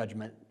of that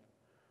judgment,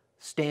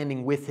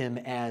 standing with Him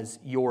as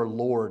your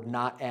Lord,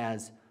 not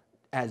as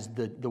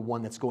the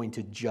one that's going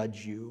to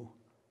judge you.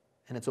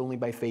 And it's only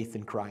by faith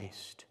in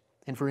Christ.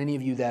 And for any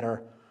of you that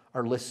are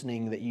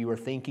listening, that you are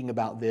thinking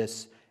about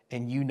this,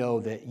 and you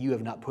know that you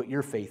have not put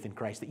your faith in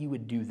Christ, that you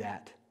would do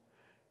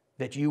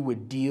that you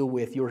would deal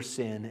with your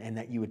sin, and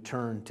that you would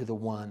turn to the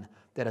one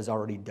that has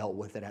already dealt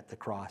with it at the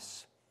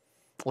cross.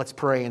 Let's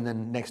pray, and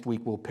then next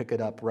week we'll pick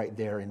it up right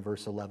there in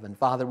verse 11.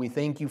 Father, we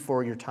thank you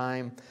for your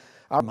time,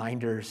 our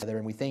reminders,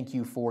 and we thank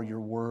you for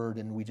your word,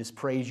 and we just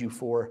praise you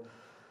for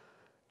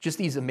just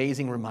these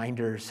amazing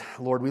reminders.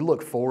 Lord, we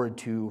look forward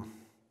to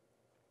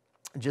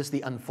just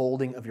the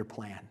unfolding of your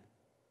plan.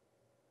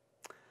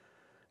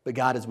 But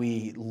God, as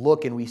we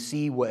look and we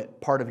see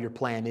what part of your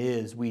plan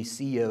is, we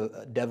see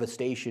a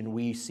devastation,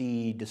 we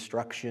see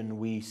destruction,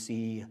 we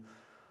see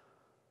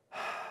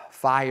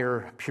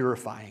fire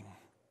purifying.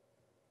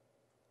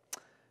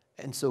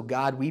 And so,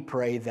 God, we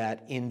pray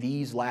that in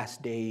these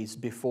last days,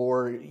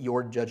 before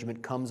your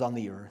judgment comes on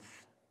the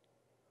earth,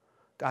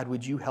 God,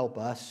 would you help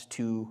us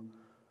to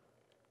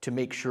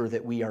make sure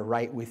that we are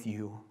right with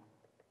you,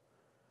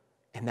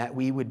 and that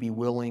we would be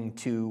willing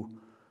to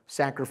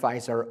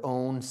sacrifice our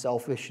own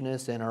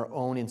selfishness and our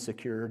own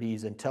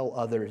insecurities and tell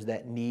others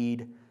that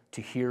need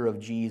to hear of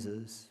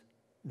Jesus,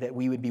 that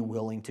we would be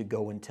willing to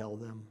go and tell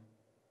them.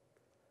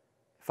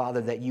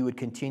 Father, that you would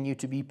continue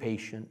to be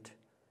patient,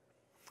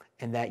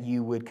 and that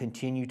you would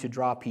continue to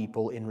draw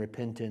people in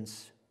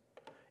repentance,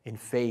 in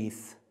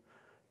faith,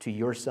 to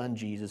your Son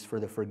Jesus for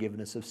the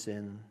forgiveness of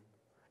sin,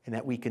 and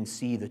that we can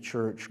see the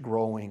church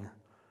growing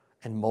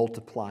and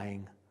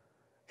multiplying,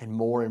 and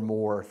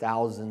more,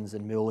 thousands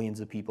and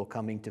millions of people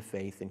coming to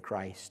faith in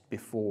Christ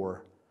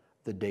before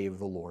the day of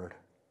the Lord.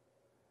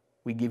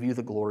 We give you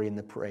the glory and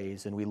the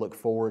praise, and we look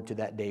forward to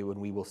that day when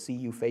we will see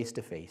you face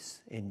to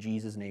face. In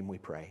Jesus' name we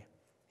pray.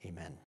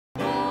 Amen.